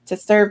dream to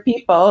serve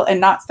people and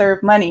not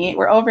serve money,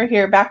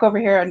 we're back over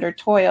here under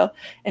toil.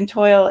 And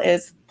toil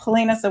is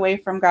pulling us away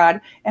from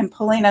God and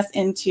pulling us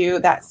into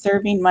that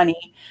serving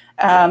money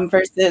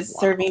versus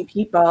serving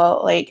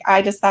people. Like,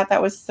 I just thought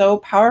that was so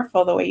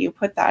powerful the way you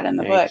put that in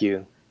the book.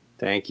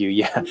 Thank you.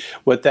 Yeah.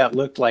 What that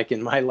looked like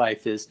in my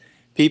life is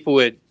people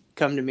would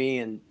come to me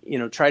and,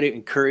 try to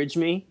encourage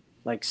me.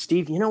 Like,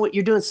 Steve, you know what?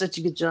 You're doing such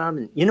a good job.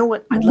 And you know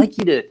what? I'm going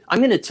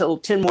to tell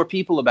 10 more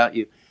people about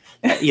you.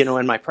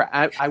 In my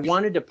I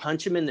wanted to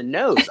punch him in the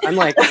nose. I'm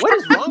like, what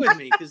is wrong with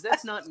me? Because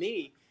that's not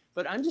me.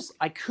 But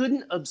I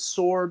couldn't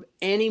absorb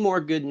any more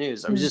good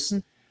news.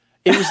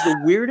 It was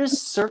the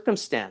weirdest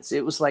circumstance.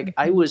 It was like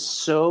I was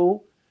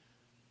so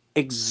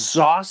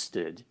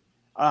exhausted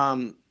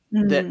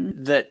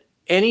that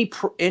any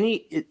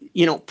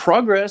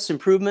progress,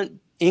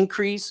 improvement,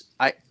 increase,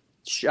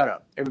 shut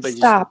up. Everybody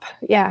stop.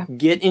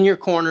 Get in your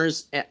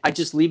corners. I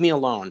just leave me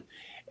alone.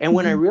 And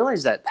when I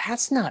realized that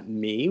that's not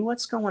me,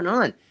 what's going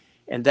on?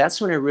 And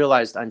that's when I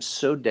realized I'm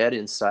so dead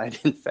inside.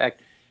 In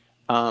fact,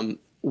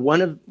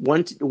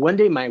 one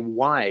day my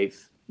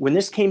wife, when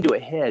this came to a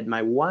head,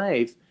 my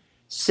wife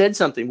said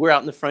something. We're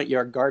out in the front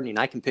yard gardening.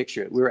 I can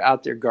picture it. We were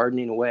out there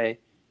gardening away.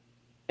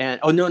 And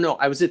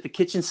I was at the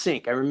kitchen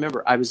sink. I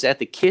remember I was at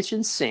the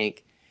kitchen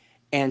sink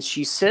and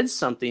she said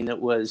something that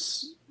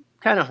was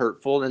kind of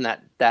hurtful. And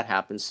that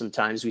happens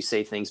sometimes. We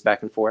say things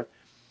back and forth.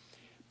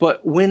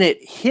 But when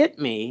it hit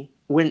me,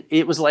 when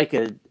it was like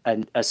a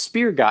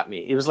spear got me,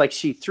 it was like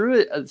she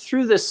threw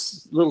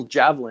this little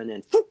javelin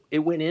and It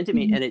went into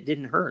me and it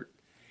didn't hurt.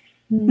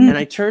 Mhm. And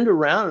I turned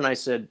around and I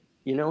said,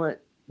 you know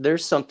what?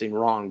 There's something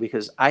wrong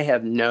because I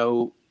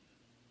can't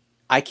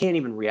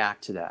even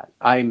react to that.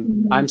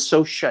 I'm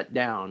so shut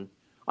down.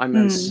 I'm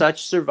in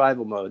such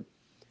survival mode.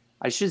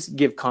 I should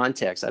give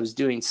context. I was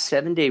doing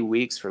 7-day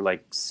weeks for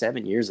like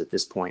 7 years at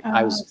this point.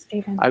 I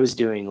was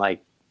doing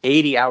like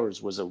 80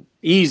 hours was a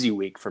easy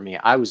week for me.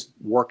 I was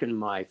working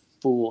my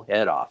full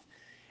head off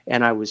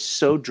and I was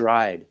so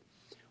dried.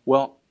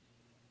 Well,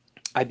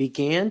 I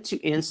began to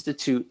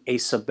institute a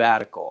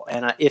sabbatical.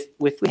 And if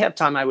we have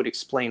time, I would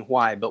explain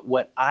why. But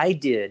what I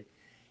did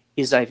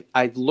is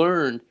I've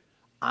learned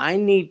I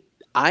need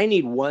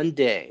 1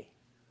 day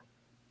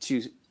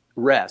to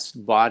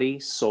rest body,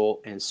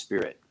 soul, and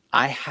spirit.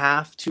 I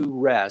have to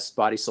rest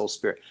body, soul,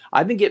 spirit.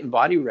 I've been getting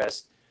body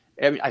rest.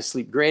 I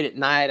sleep great at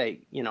night.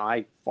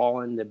 I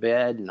fall into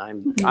bed and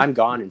I'm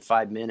gone in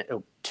 5 minutes,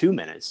 2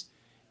 minutes.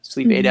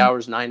 Sleep 8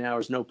 hours, 9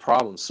 hours, no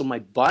problem. So my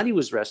body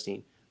was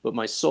resting, but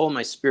my soul and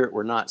my spirit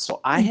were not.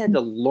 So I had to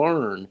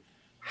learn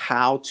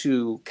how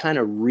to kind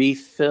of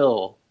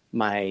refill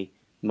my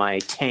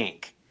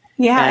tank.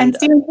 Yeah, and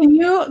Stephen,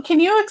 can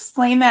you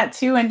explain that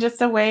too in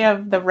just a way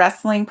of the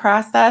wrestling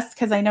process?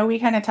 Because I know we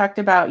kind of talked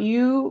about,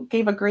 you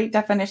gave a great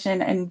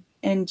definition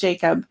in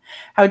Jacob,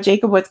 how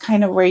Jacob was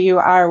kind of where you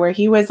are, where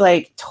he was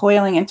like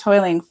toiling and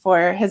toiling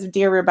for his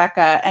dear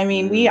Rebecca. I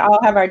mean, we all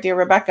have our dear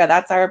Rebecca.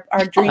 That's our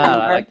dream. I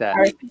like that.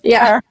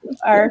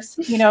 Our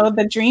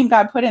the dream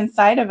God put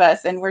inside of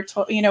us, and we're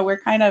we're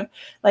kind of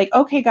like,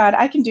 okay, God,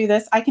 I can do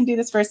this. I can do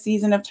this for a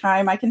season of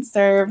time. I can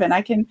serve, and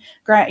I can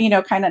grind,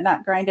 kind of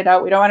not grind it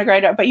out. We don't want to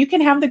grind it out, but you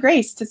can have the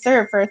grace to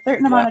serve for a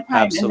certain amount of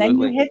time, absolutely.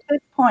 and then you hit this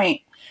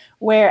point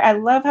where I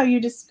love how you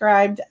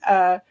described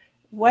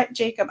what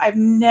Jacob. I've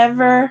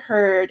never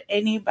heard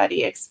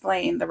anybody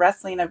explain the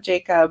wrestling of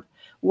Jacob,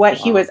 what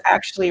he was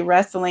actually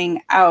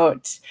wrestling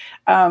out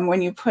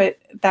when you put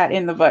that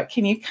in the book.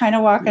 Can you kind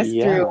of walk us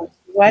through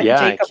what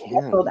Jacob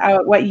wrestled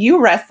out, what you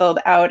wrestled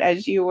out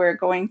as you were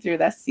going through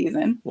this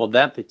season? Well,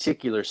 that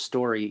particular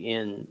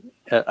story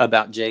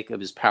about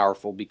Jacob is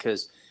powerful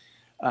because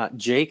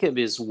Jacob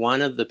is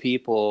one of the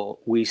people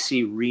we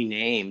see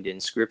renamed in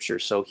Scripture.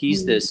 So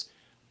he's this,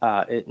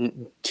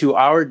 to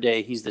our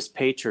day, he's this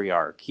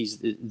patriarch. He's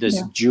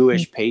this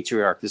Jewish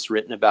patriarch that's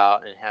written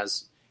about, and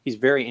he's a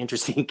very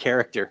interesting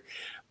character.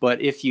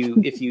 But if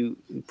you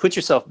put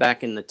yourself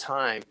back in the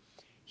time,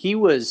 he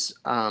was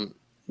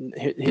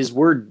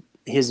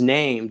his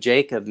name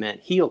Jacob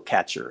meant heel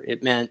catcher.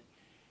 It meant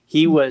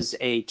he was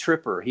a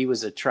tripper. He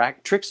was a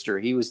trickster.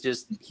 He was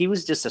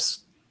just a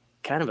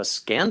kind of a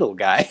scandal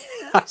guy.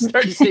 I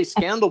started to say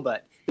scandal,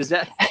 but is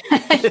that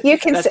you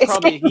can that's say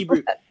probably a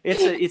Hebrew?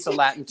 It's a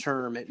Latin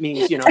term. It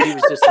means he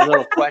was just a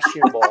little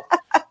questionable.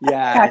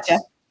 Yeah,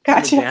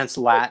 gotcha. Advanced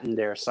Latin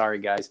there. Sorry,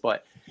 guys,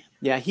 but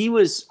yeah, he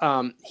was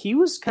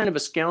kind of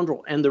a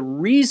scoundrel, and the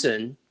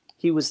reason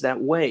he was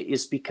that way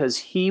is because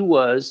he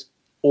was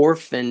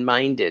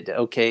orphan-minded.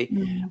 Okay,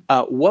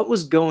 what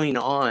was going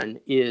on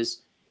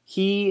is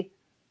he.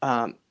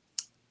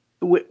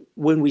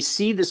 When we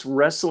see this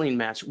wrestling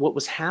match, what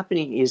was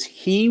happening is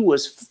he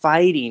was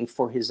fighting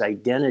for his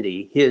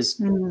identity,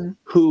 his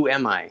 "Who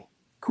am I?"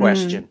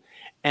 question,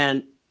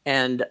 and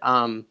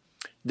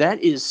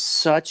that is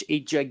such a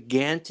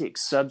gigantic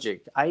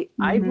subject. I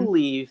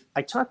believe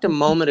I talked a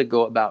moment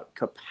ago about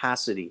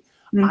capacity.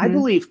 I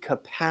believe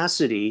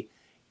capacity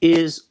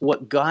is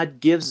what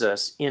God gives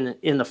us in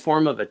the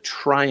form of a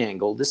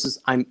triangle.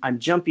 I'm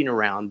jumping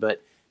around,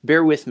 but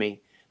bear with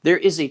me. There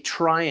is a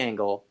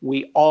triangle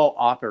we all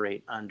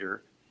operate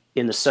under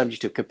in the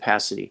subject of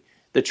capacity.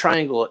 The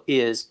triangle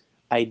is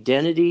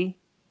identity,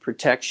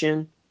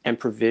 protection, and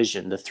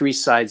provision, the three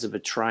sides of a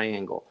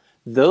triangle.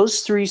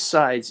 Those three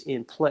sides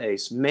in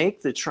place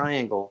make the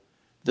triangle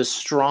the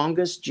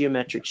strongest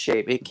geometric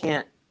shape. It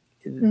can't,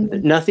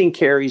 nothing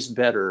carries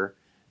better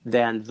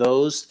than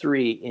those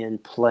three in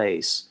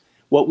place.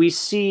 What we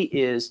see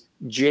is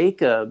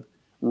Jacob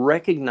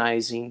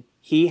recognizing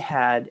he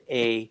had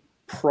a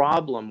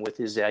problem with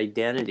his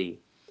identity.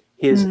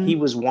 He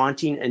was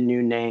wanting a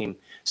new name.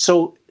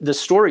 So the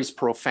story's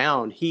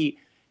profound. He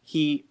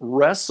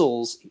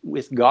wrestles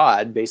with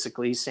God,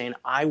 basically. He's saying,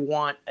 I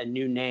want a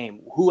new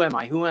name. Who am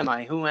I? Who am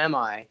I? Who am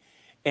I?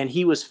 And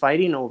he was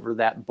fighting over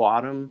that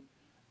bottom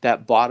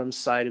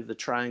side of the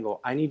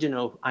triangle. I need to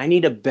know, I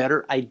need a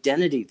better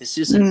identity. This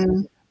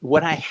isn't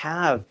what I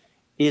have.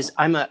 Is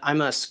I'm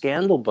a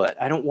scandal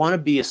butt. I don't want to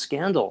be a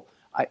scandal.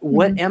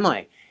 What am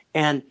I?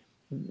 And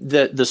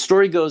the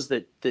story goes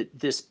that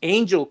this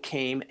angel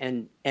came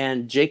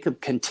and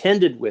Jacob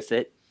contended with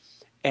it,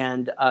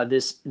 and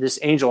this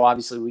angel,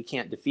 obviously we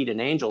can't defeat an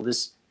angel.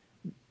 This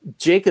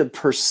Jacob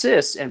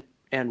persists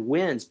and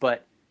wins,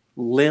 but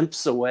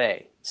limps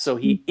away. So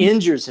he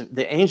injures him.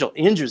 The angel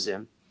injures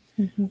him,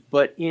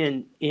 but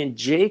in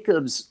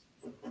Jacob's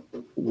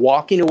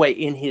walking away,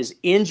 in his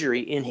injury,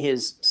 in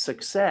his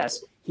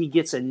success, he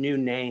gets a new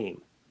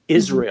name,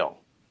 Israel.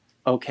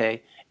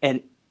 Okay,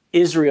 and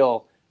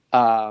Israel.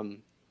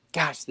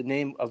 The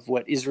name of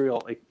what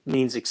Israel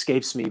means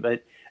escapes me,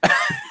 but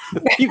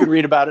You can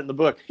read about it in the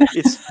book.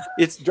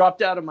 It's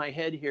dropped out of my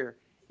head here.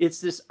 It's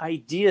this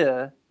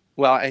idea.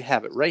 Well, I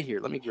have it right here.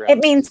 Let me grab it.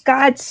 It means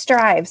God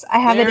strives. I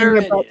have it in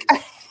your book.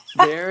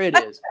 There it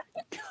is.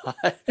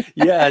 God,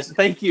 yes,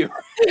 thank you.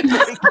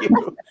 Thank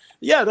you.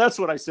 Yeah, that's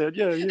what I said.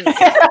 Yeah.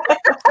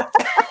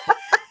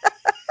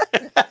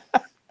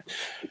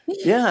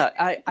 Yeah,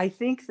 I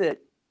think that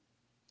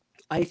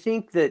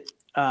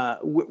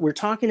we're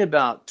talking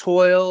about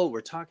toil.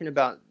 We're talking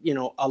about,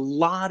 a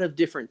lot of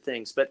different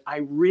things, but I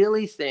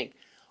really think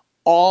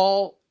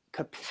all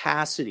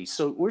capacity.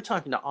 So we're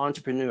talking to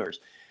entrepreneurs,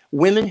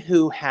 women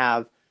who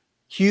have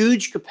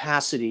huge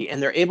capacity,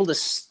 and they're able to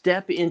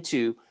step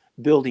into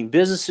building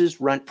businesses,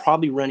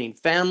 probably running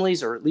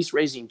families, or at least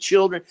raising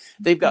children.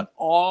 They've got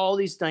all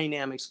these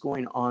dynamics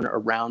going on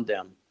around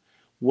them.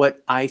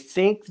 What I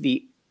think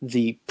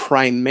the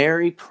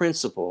primary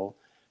principle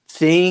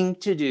thing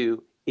to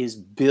do is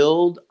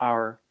build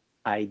our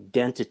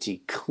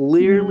identity,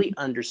 clearly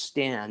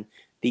understand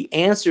the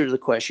answer to the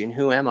question,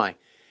 who am I?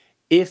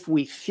 If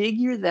we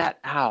figure that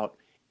out,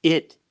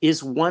 it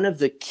is one of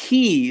the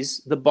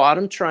keys, the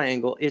bottom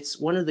triangle, it's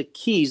one of the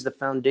keys, the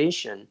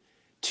foundation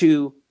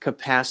to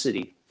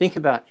capacity. Think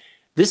about,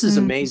 this is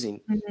amazing.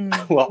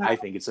 Well, I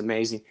think it's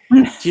amazing.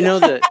 Do you know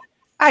that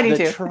I do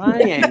the too.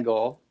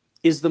 triangle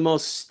is the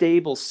most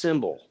stable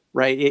symbol,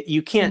 right?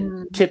 You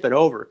can't tip it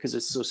over because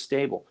it's so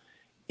stable.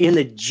 In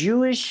the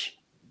Jewish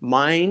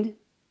mind,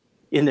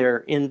 in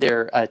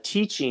their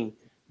teaching,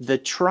 the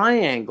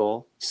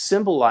triangle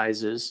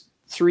symbolizes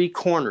 3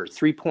 corners,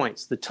 3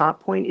 points. The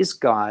top point is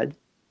God,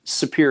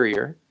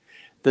 superior.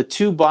 The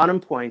 2 bottom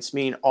points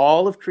mean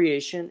all of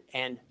creation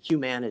and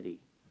humanity.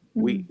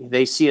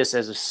 They see us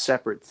as a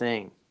separate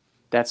thing.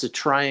 That's a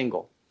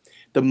triangle,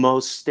 the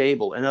most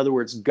stable. In other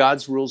words,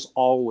 God's rules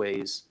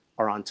always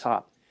are on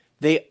top.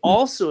 They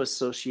also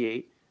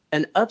associate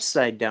an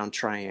upside down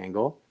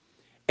triangle,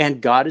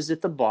 and God is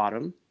at the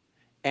bottom,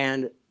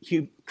 and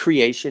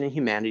creation and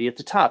humanity at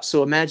the top.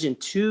 So imagine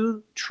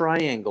 2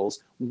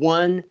 triangles,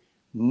 one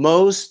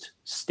most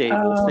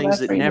stable, things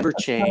that never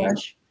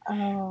change,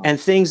 and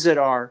things that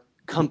are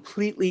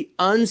completely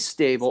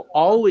unstable,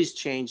 always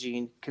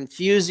changing,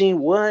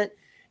 confusing,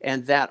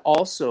 and that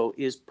also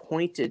is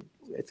pointed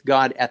with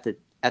God at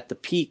the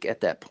peak, at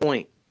that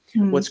point.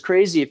 What's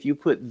crazy, if you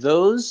put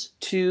those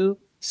 2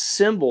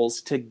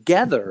 symbols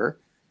together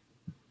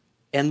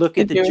and look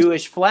at the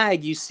Jewish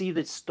flag, you see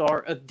the Star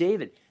of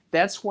David.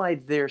 That's why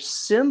their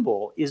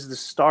symbol is the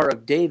Star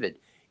of David.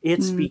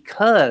 It's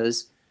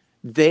because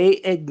they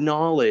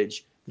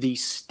acknowledge the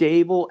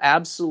stable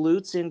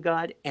absolutes in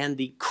God and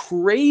the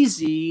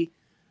crazy,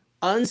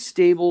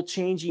 unstable,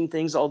 changing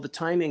things all the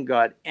time in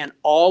God. And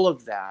all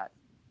of that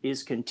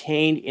is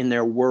contained in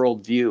their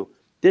worldview.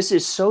 This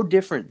is so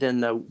different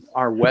than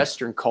our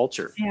Western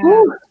culture.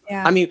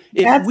 Yeah. I mean,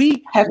 if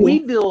we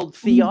build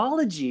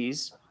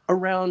theologies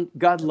around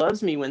God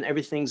loves me when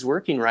everything's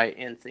working right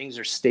and things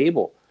are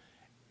stable,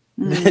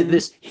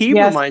 this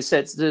Hebrew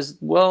mindset says,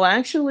 well,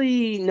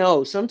 actually,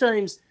 no,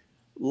 sometimes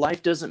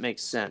life doesn't make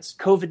sense.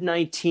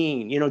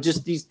 COVID-19,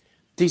 just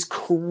these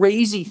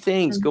crazy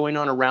things going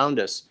on around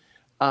us,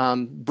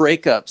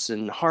 breakups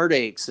and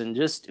heartaches and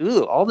just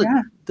all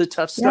the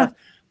tough stuff.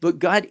 But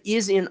God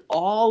is in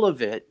all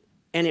of it,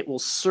 and it will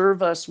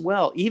serve us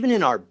well, even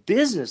in our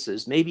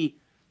businesses, maybe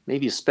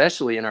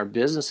especially in our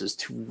businesses,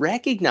 to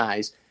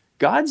recognize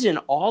God's in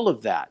all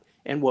of that.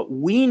 And what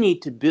we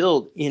need to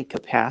build in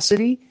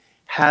capacity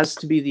has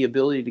to be the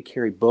ability to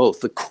carry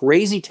both the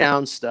crazy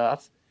town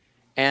stuff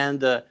and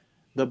the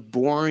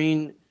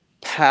boring,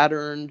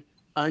 patterned,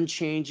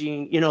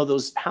 unchanging,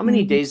 those, how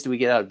many days do we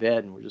get out of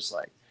bed and we're just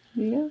like,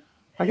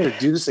 I got to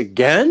do this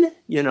again?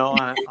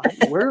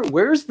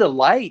 Where's the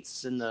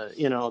lights and the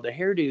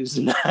hairdos?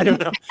 And I don't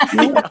know.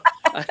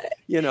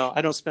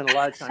 I don't spend a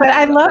lot of time. But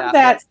I love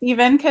that,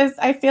 Stephen, because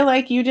I feel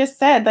like you just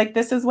said, like,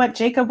 this is what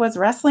Jacob was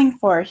wrestling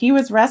for. He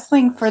was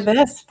wrestling for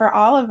this, for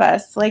all of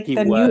us. Like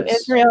the new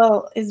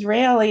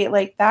Israeli,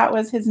 like that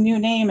was his new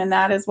name. And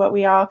that is what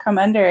we all come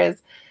under.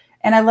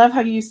 And I love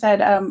how you said,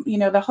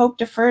 the hope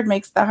deferred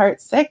makes the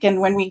heart sick. And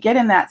when we get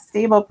in that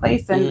stable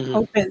place and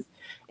hope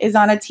is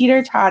on a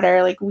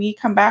teeter-totter, like we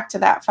come back to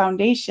that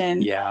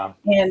foundation.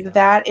 And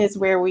that is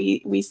where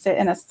we sit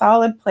in a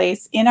solid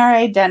place in our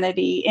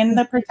identity, in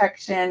the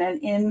protection,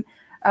 and in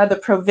the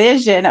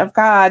provision of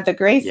God, the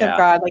grace of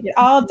God. Like it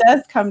all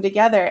does come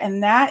together.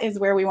 And that is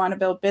where we want to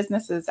build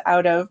businesses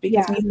out of,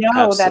 because we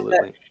know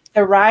that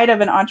the ride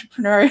of an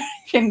entrepreneur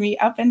can be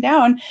up and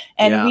down.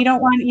 And we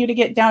don't want you to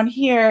get down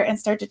here and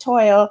start to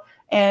toil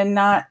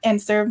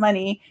and serve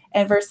money,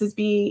 and versus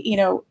be,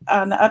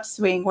 on the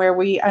upswing where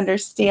we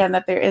understand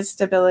that there is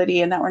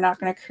stability and that we're not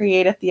going to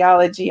create a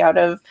theology out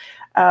of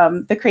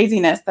the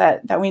craziness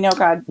that we know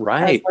God.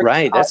 Right.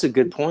 That's a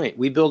good point.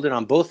 We build it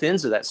on both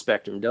ends of that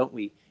spectrum, don't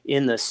we?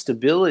 In the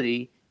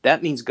stability,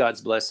 that means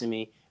God's blessing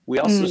me. We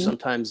also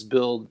sometimes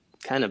build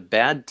kind of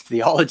bad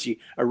theology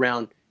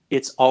around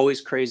it's always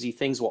crazy.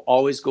 Things will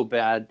always go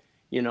bad.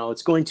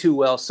 It's going too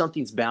well.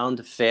 Something's bound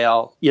to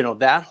fail.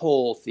 That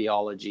whole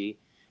theology.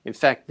 In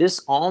fact, this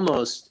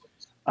almost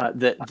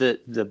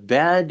The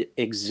bad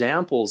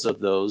examples of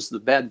those, the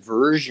bad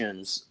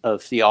versions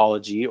of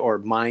theology or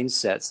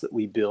mindsets that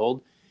we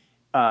build,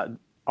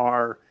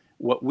 are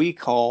what we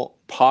call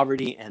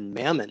poverty and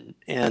mammon.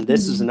 And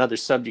this is another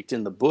subject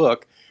in the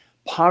book.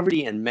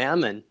 Poverty and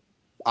mammon,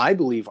 I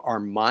believe, are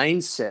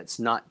mindsets,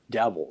 not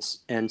devils.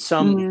 And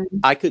some,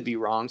 I could be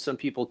wrong. Some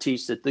people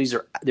teach that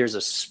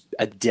there's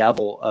a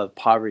devil of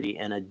poverty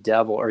and a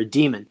devil or a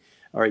demon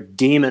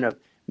of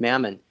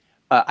mammon.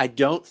 I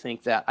don't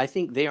think that. I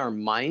think they are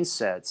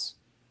mindsets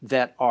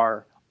that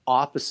are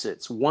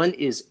opposites. One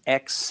is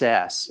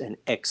excess and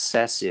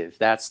excessive.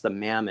 That's the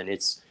mammon.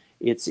 It's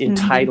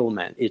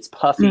entitlement. It's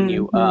puffing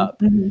you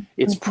up.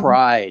 It's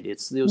pride.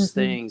 It's those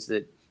things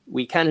that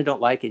we kind of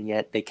don't like, and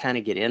yet they kind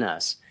of get in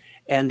us.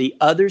 And the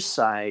other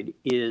side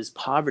is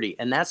poverty,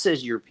 and that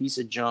says you're a piece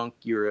of junk.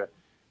 You're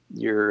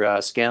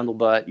a scandal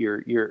butt.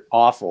 You're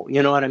awful.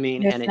 You know what I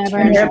mean? It's and it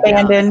never tears you down,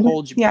 abandoned.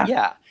 holds you.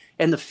 Yeah.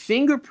 And the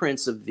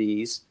fingerprints of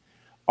these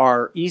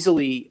are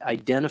easily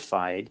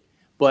identified.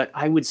 But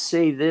I would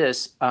say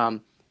this: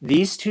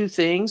 these two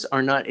things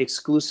are not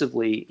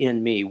exclusively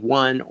in me,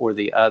 one or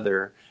the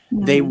other.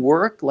 They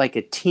work like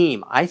a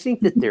team. I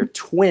think that they're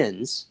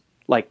twins,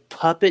 like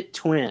puppet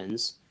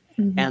twins,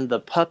 and the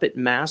puppet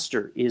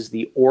master is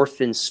the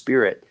orphan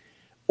spirit.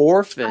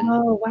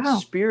 Orphan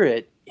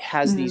spirit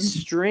has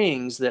these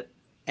strings that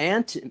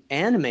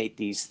animate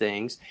these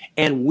things.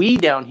 And we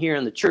down here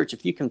in the church,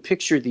 if you can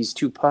picture these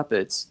two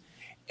puppets,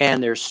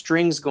 and there's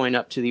strings going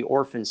up to the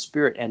orphan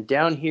spirit, and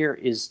down here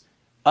is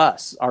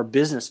us, our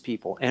business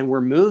people, and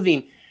we're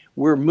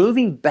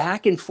moving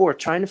back and forth,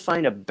 trying to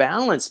find a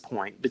balance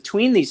point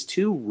between these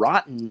two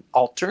rotten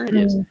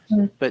alternatives.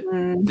 But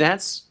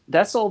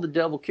that's all the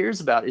devil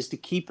cares about, is to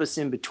keep us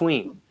in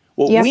between.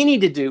 What we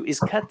need to do is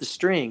cut the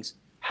strings.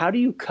 How do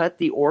you cut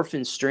the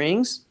orphan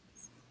strings?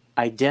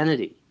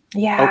 Identity.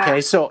 Yeah.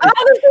 Okay. So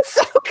this is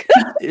so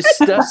good.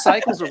 Stuff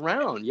cycles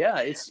around. Yeah.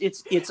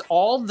 It's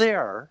all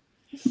there,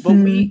 but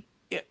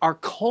our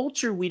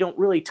culture, we don't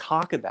really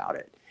talk about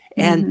it.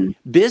 And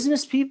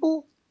business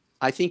people,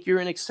 I think you're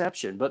an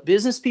exception, but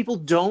business people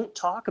don't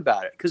talk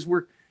about it because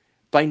we're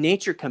by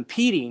nature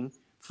competing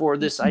for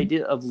this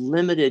idea of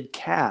limited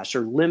cash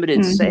or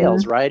limited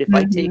sales, right? If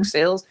I take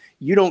sales,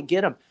 you don't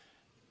get them.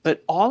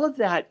 But all of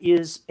that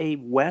is a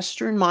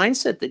Western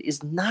mindset that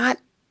is not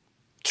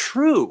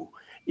true.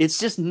 It's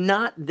just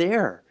not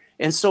there.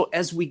 And so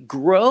as we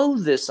grow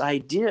this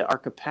idea, our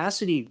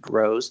capacity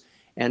grows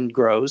and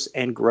grows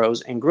and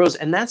grows and grows.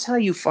 And that's how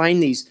you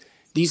find these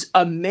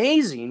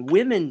amazing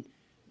women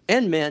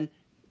and men,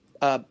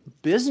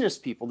 business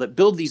people that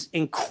build these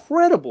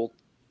incredible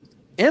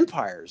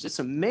empires. It's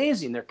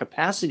amazing. Their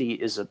capacity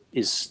is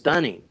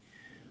stunning.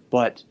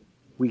 But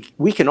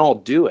we can all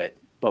do it,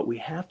 but we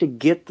have to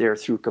get there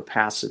through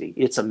capacity.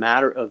 It's a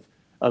matter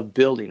of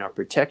building our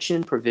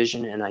protection,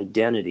 provision, and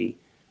identity.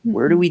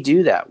 Where do we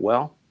do that?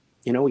 Well,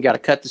 we got to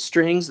cut the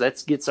strings.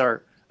 That gets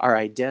our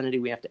identity.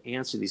 We have to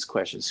answer these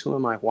questions. Who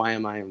am I? Why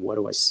am I? And what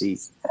do I see?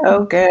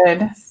 So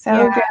good.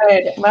 So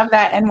good. Love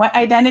that. And what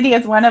identity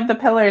is one of the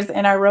pillars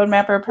in our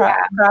roadmapper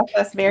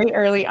process very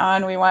early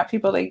on. We want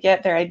people to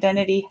get their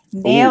identity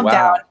nailed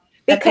down.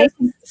 Because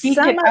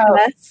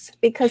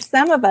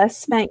some of us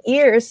spent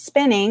years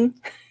spinning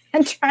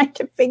and trying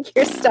to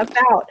figure stuff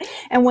out.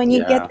 And when you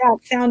get that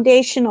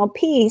foundational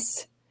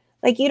piece,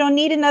 like, you don't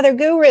need another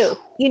guru.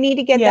 You need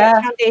to get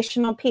that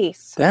foundational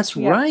piece. That's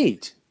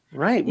right.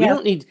 Right. We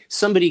don't need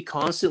somebody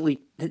constantly.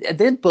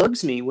 That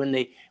bugs me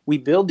when we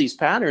build these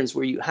patterns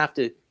where you have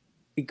to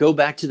go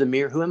back to the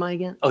mirror. Who am I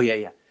again? Oh,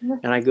 yeah.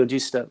 And I go do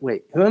stuff.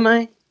 Wait, who am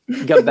I?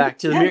 Go back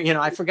to the mirror.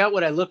 I forgot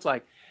what I looked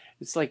like.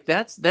 It's like,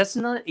 that's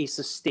not a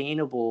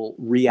sustainable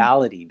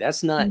reality.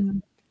 That's not,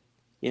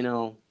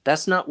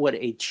 that's not what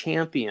a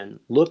champion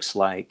looks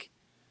like.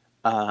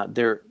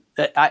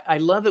 I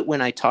love it when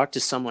I talk to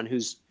someone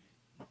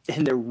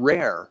and they're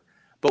rare,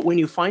 but when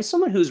you find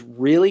someone who's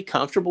really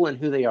comfortable in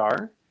who they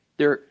are,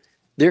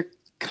 they're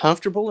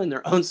comfortable in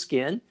their own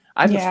skin.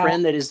 I have a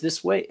friend that is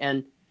this way,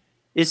 and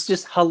it's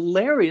just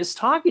hilarious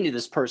talking to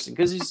this person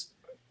because he's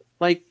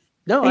like,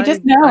 no, they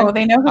know who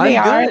they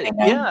are.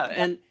 Yeah,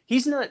 and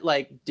he's not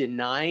like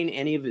denying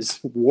any of his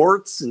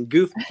warts and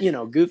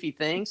goofy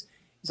things.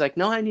 He's like,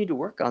 no, I need to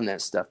work on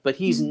that stuff. But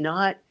he's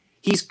not.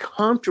 He's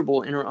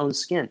comfortable in her own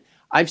skin.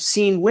 I've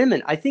seen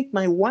women. I think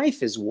my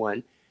wife is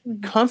one,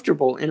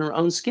 comfortable in her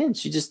own skin.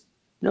 She just,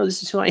 no,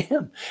 this is who I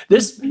am.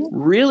 This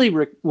really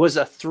was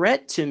a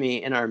threat to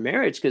me in our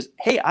marriage because,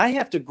 hey, I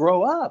have to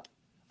grow up.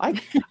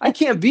 I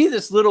can't be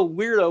this little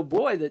weirdo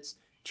boy that's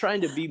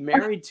trying to be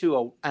married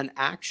to an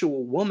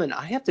actual woman.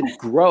 I have to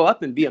grow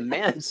up and be a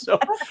man. So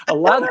I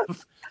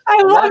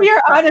love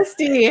your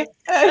honesty.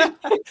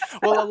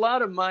 Well, a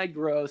lot of my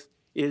growth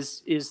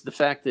is the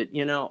fact that,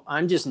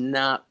 I'm just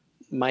not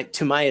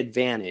to my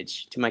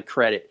advantage, to my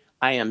credit,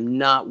 I am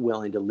not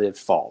willing to live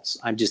false.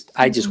 I just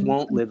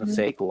won't live a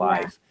fake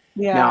life.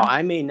 Yeah. Now,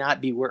 I may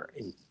not be where,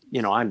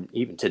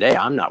 even today,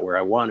 I'm not where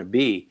I want to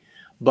be,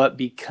 but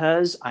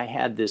because I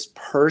had this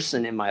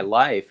person in my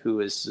life who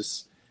is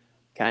just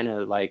kind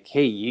of like,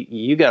 hey,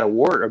 you got a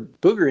wart or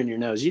booger in your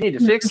nose. You need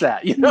to fix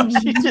that. You know,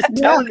 she's just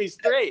telling me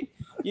straight,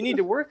 you need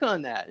to work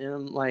on that. And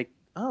I'm like,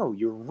 oh,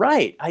 you're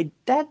right.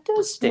 That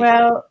does stink.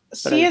 Well,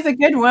 she is a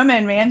good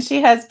woman, man.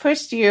 She has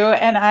pushed you,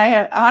 and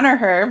I honor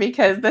her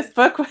because this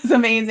book was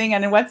amazing,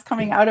 and what's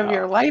coming out of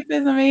your life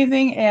is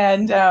amazing.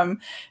 And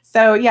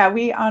so, yeah,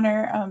 we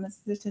honor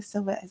Ms. De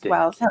Silva as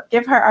well. So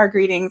give her our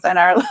greetings and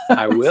our love.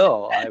 I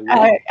will.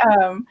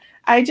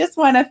 I just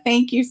want to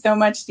thank you so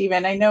much,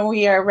 Stephen. I know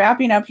we are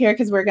wrapping up here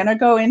because we're going to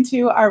go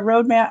into our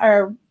roadmap,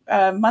 our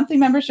monthly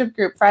membership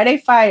group, Friday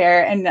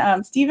Fire,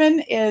 and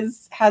Stephen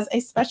has a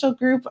special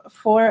group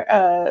for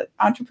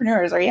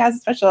entrepreneurs, or he has a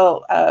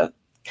special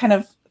kind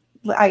of,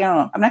 I don't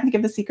know, I'm not going to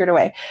give the secret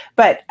away,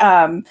 but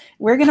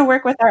we're going to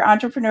work with our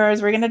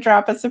entrepreneurs. We're going to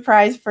drop a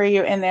surprise for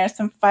you in there,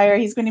 some fire.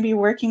 He's going to be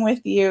working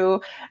with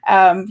you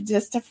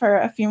just for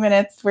a few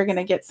minutes. We're going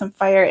to get some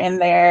fire in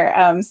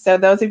there. So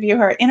those of you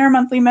who are in our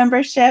monthly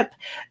membership,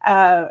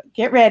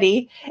 get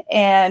ready.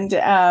 And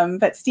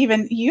but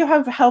Stephen, you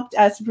have helped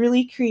us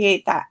really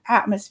create that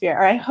atmosphere,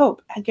 or I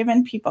hope,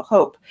 given people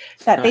hope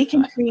that they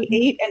can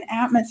create an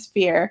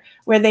atmosphere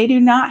where they do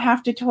not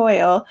have to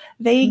toil.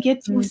 They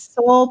get to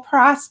soul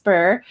prosper.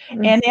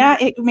 And yeah,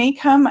 it may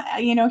come,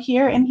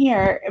 here and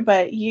here,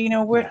 but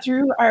we're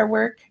through our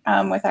work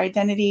with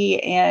identity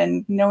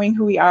and knowing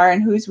who we are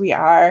and whose we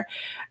are,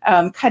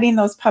 cutting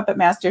those puppet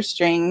master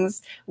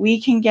strings,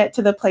 we can get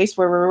to the place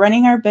where we're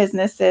running our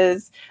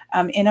businesses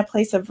in a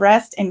place of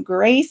rest and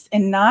grace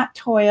and not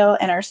toil,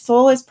 and our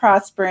soul is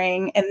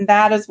prospering. And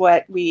that is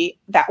why we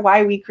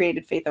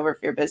created Faith Over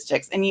Fear Biz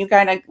Chicks. And you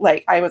kind of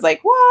I was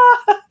like,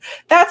 whoa,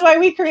 that's why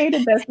we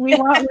created this. We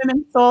want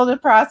women's soul to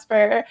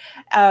prosper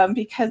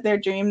because their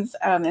dreams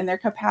and their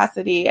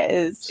capacity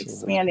is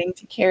expanding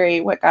to carry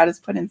what God has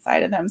put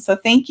inside of them. So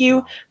thank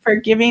you for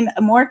giving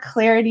more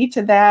clarity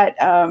to that.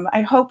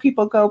 I hope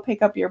people go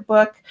pick up your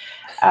book.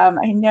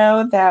 I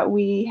know that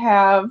we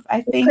have, I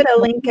think, put a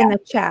link in the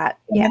chat.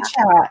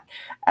 Chat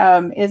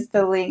is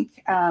the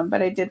link,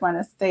 but I did want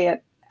to say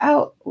it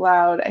out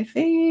loud. I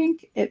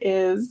think it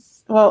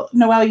is, well,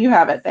 Noelle, you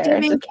have it there.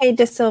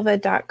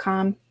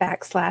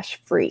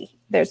 StephenKDesilva.com/free.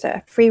 There's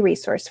a free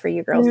resource for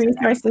you girls.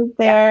 Resources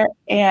there,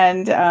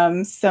 and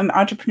some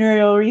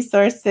entrepreneurial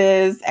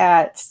resources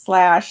at it's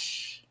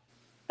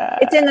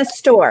in the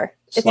store.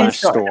 It's in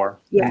store.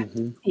 Yeah.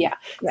 Mm-hmm. Yeah.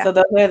 So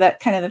those are the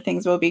kind of the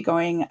things we'll be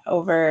going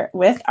over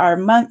with our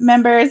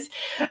members.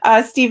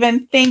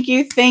 Stephen, thank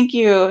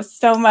you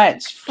so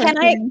much.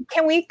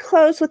 Can we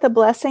close with a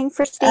blessing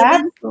for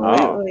Stephen?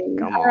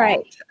 Absolutely. All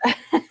right.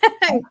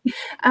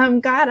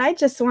 God, I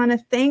just want to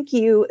thank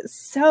you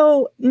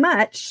so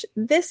much.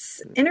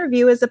 This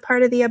interview is a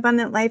part of the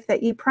abundant life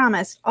that you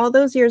promised all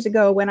those years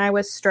ago when I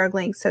was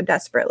struggling so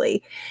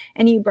desperately.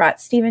 And you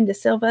brought Stephen De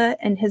Silva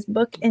and his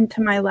book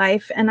into my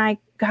life. And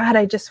God,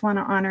 I just want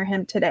to honor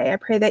him today. I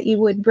pray that you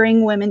would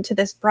bring women to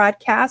this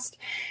broadcast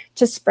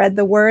to spread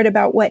the word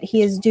about what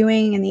he is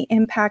doing and the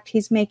impact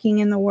he's making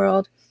in the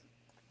world.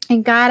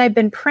 And God, I've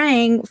been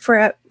praying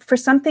for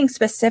something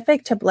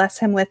specific to bless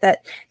him with it,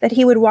 that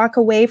he would walk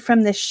away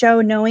from this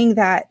show knowing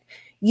that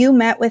you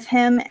met with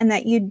him and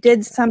that you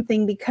did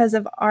something because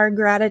of our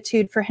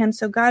gratitude for him.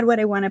 So God, what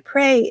I want to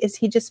pray is,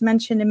 he just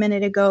mentioned a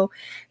minute ago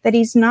that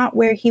he's not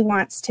where he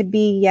wants to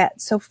be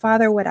yet. So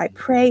Father, what I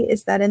pray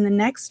is that in the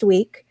next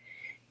week,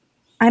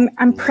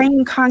 I'm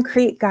praying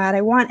concrete, God.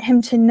 I want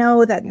him to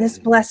know that this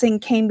blessing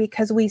came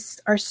because we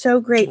are so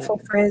grateful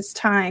for his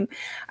time.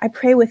 I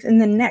pray within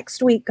the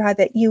next week, God,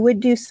 that you would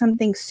do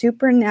something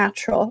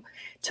supernatural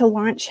to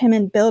launch him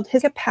and build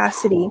his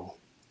capacity,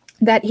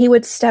 that he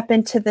would step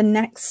into the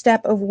next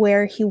step of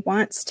where he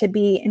wants to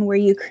be and where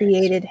you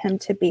created him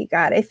to be,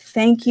 God. I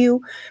thank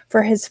you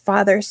for his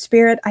Father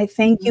Spirit. I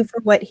thank you for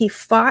what he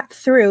fought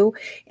through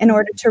in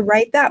order to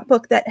write that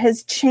book that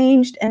has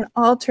changed and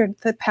altered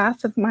the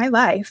path of my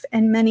life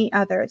and many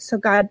others. So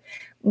God,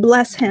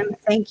 bless him.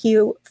 Thank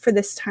you for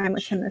this time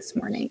with him this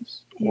morning.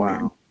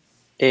 Wow.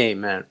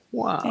 Amen.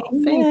 Wow.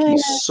 Amen. Thank you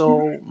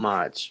so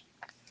much.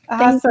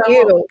 Awesome. Thank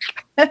you.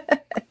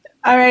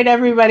 All right,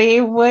 everybody.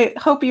 We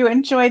hope you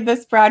enjoyed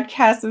this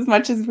broadcast as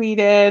much as we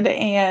did.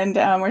 And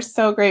we're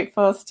so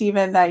grateful,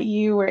 Stephen, that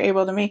you were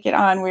able to make it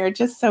on. We're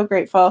just so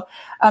grateful.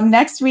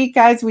 Next week,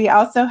 guys, we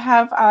also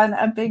have on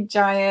a big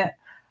giant,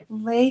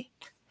 Leif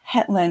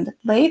Hetland.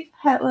 Leif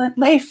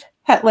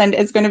Hetland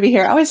is going to be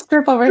here. I always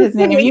scrip over his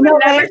name. You know,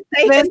 never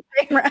say his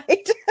name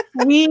right.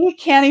 We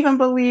can't even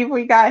believe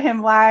we got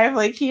him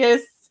live. He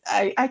is.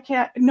 I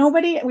can't,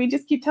 we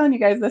just keep telling you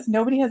guys this.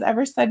 Nobody has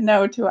ever said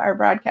no to our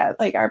broadcast.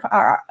 We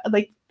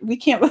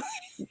can't believe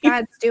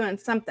God's doing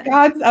something.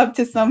 God's up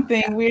to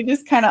something. Yeah. We're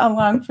just kind of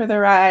along for the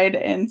ride.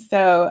 And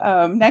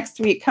so next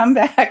week, come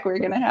back. We're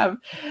going to have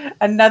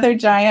another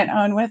giant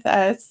on with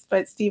us.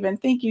 But Stephen,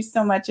 thank you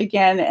so much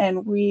again.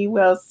 And we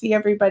will see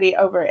everybody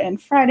over in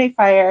Friday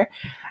Fire.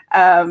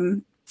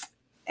 And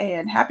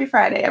happy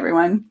Friday,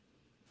 everyone.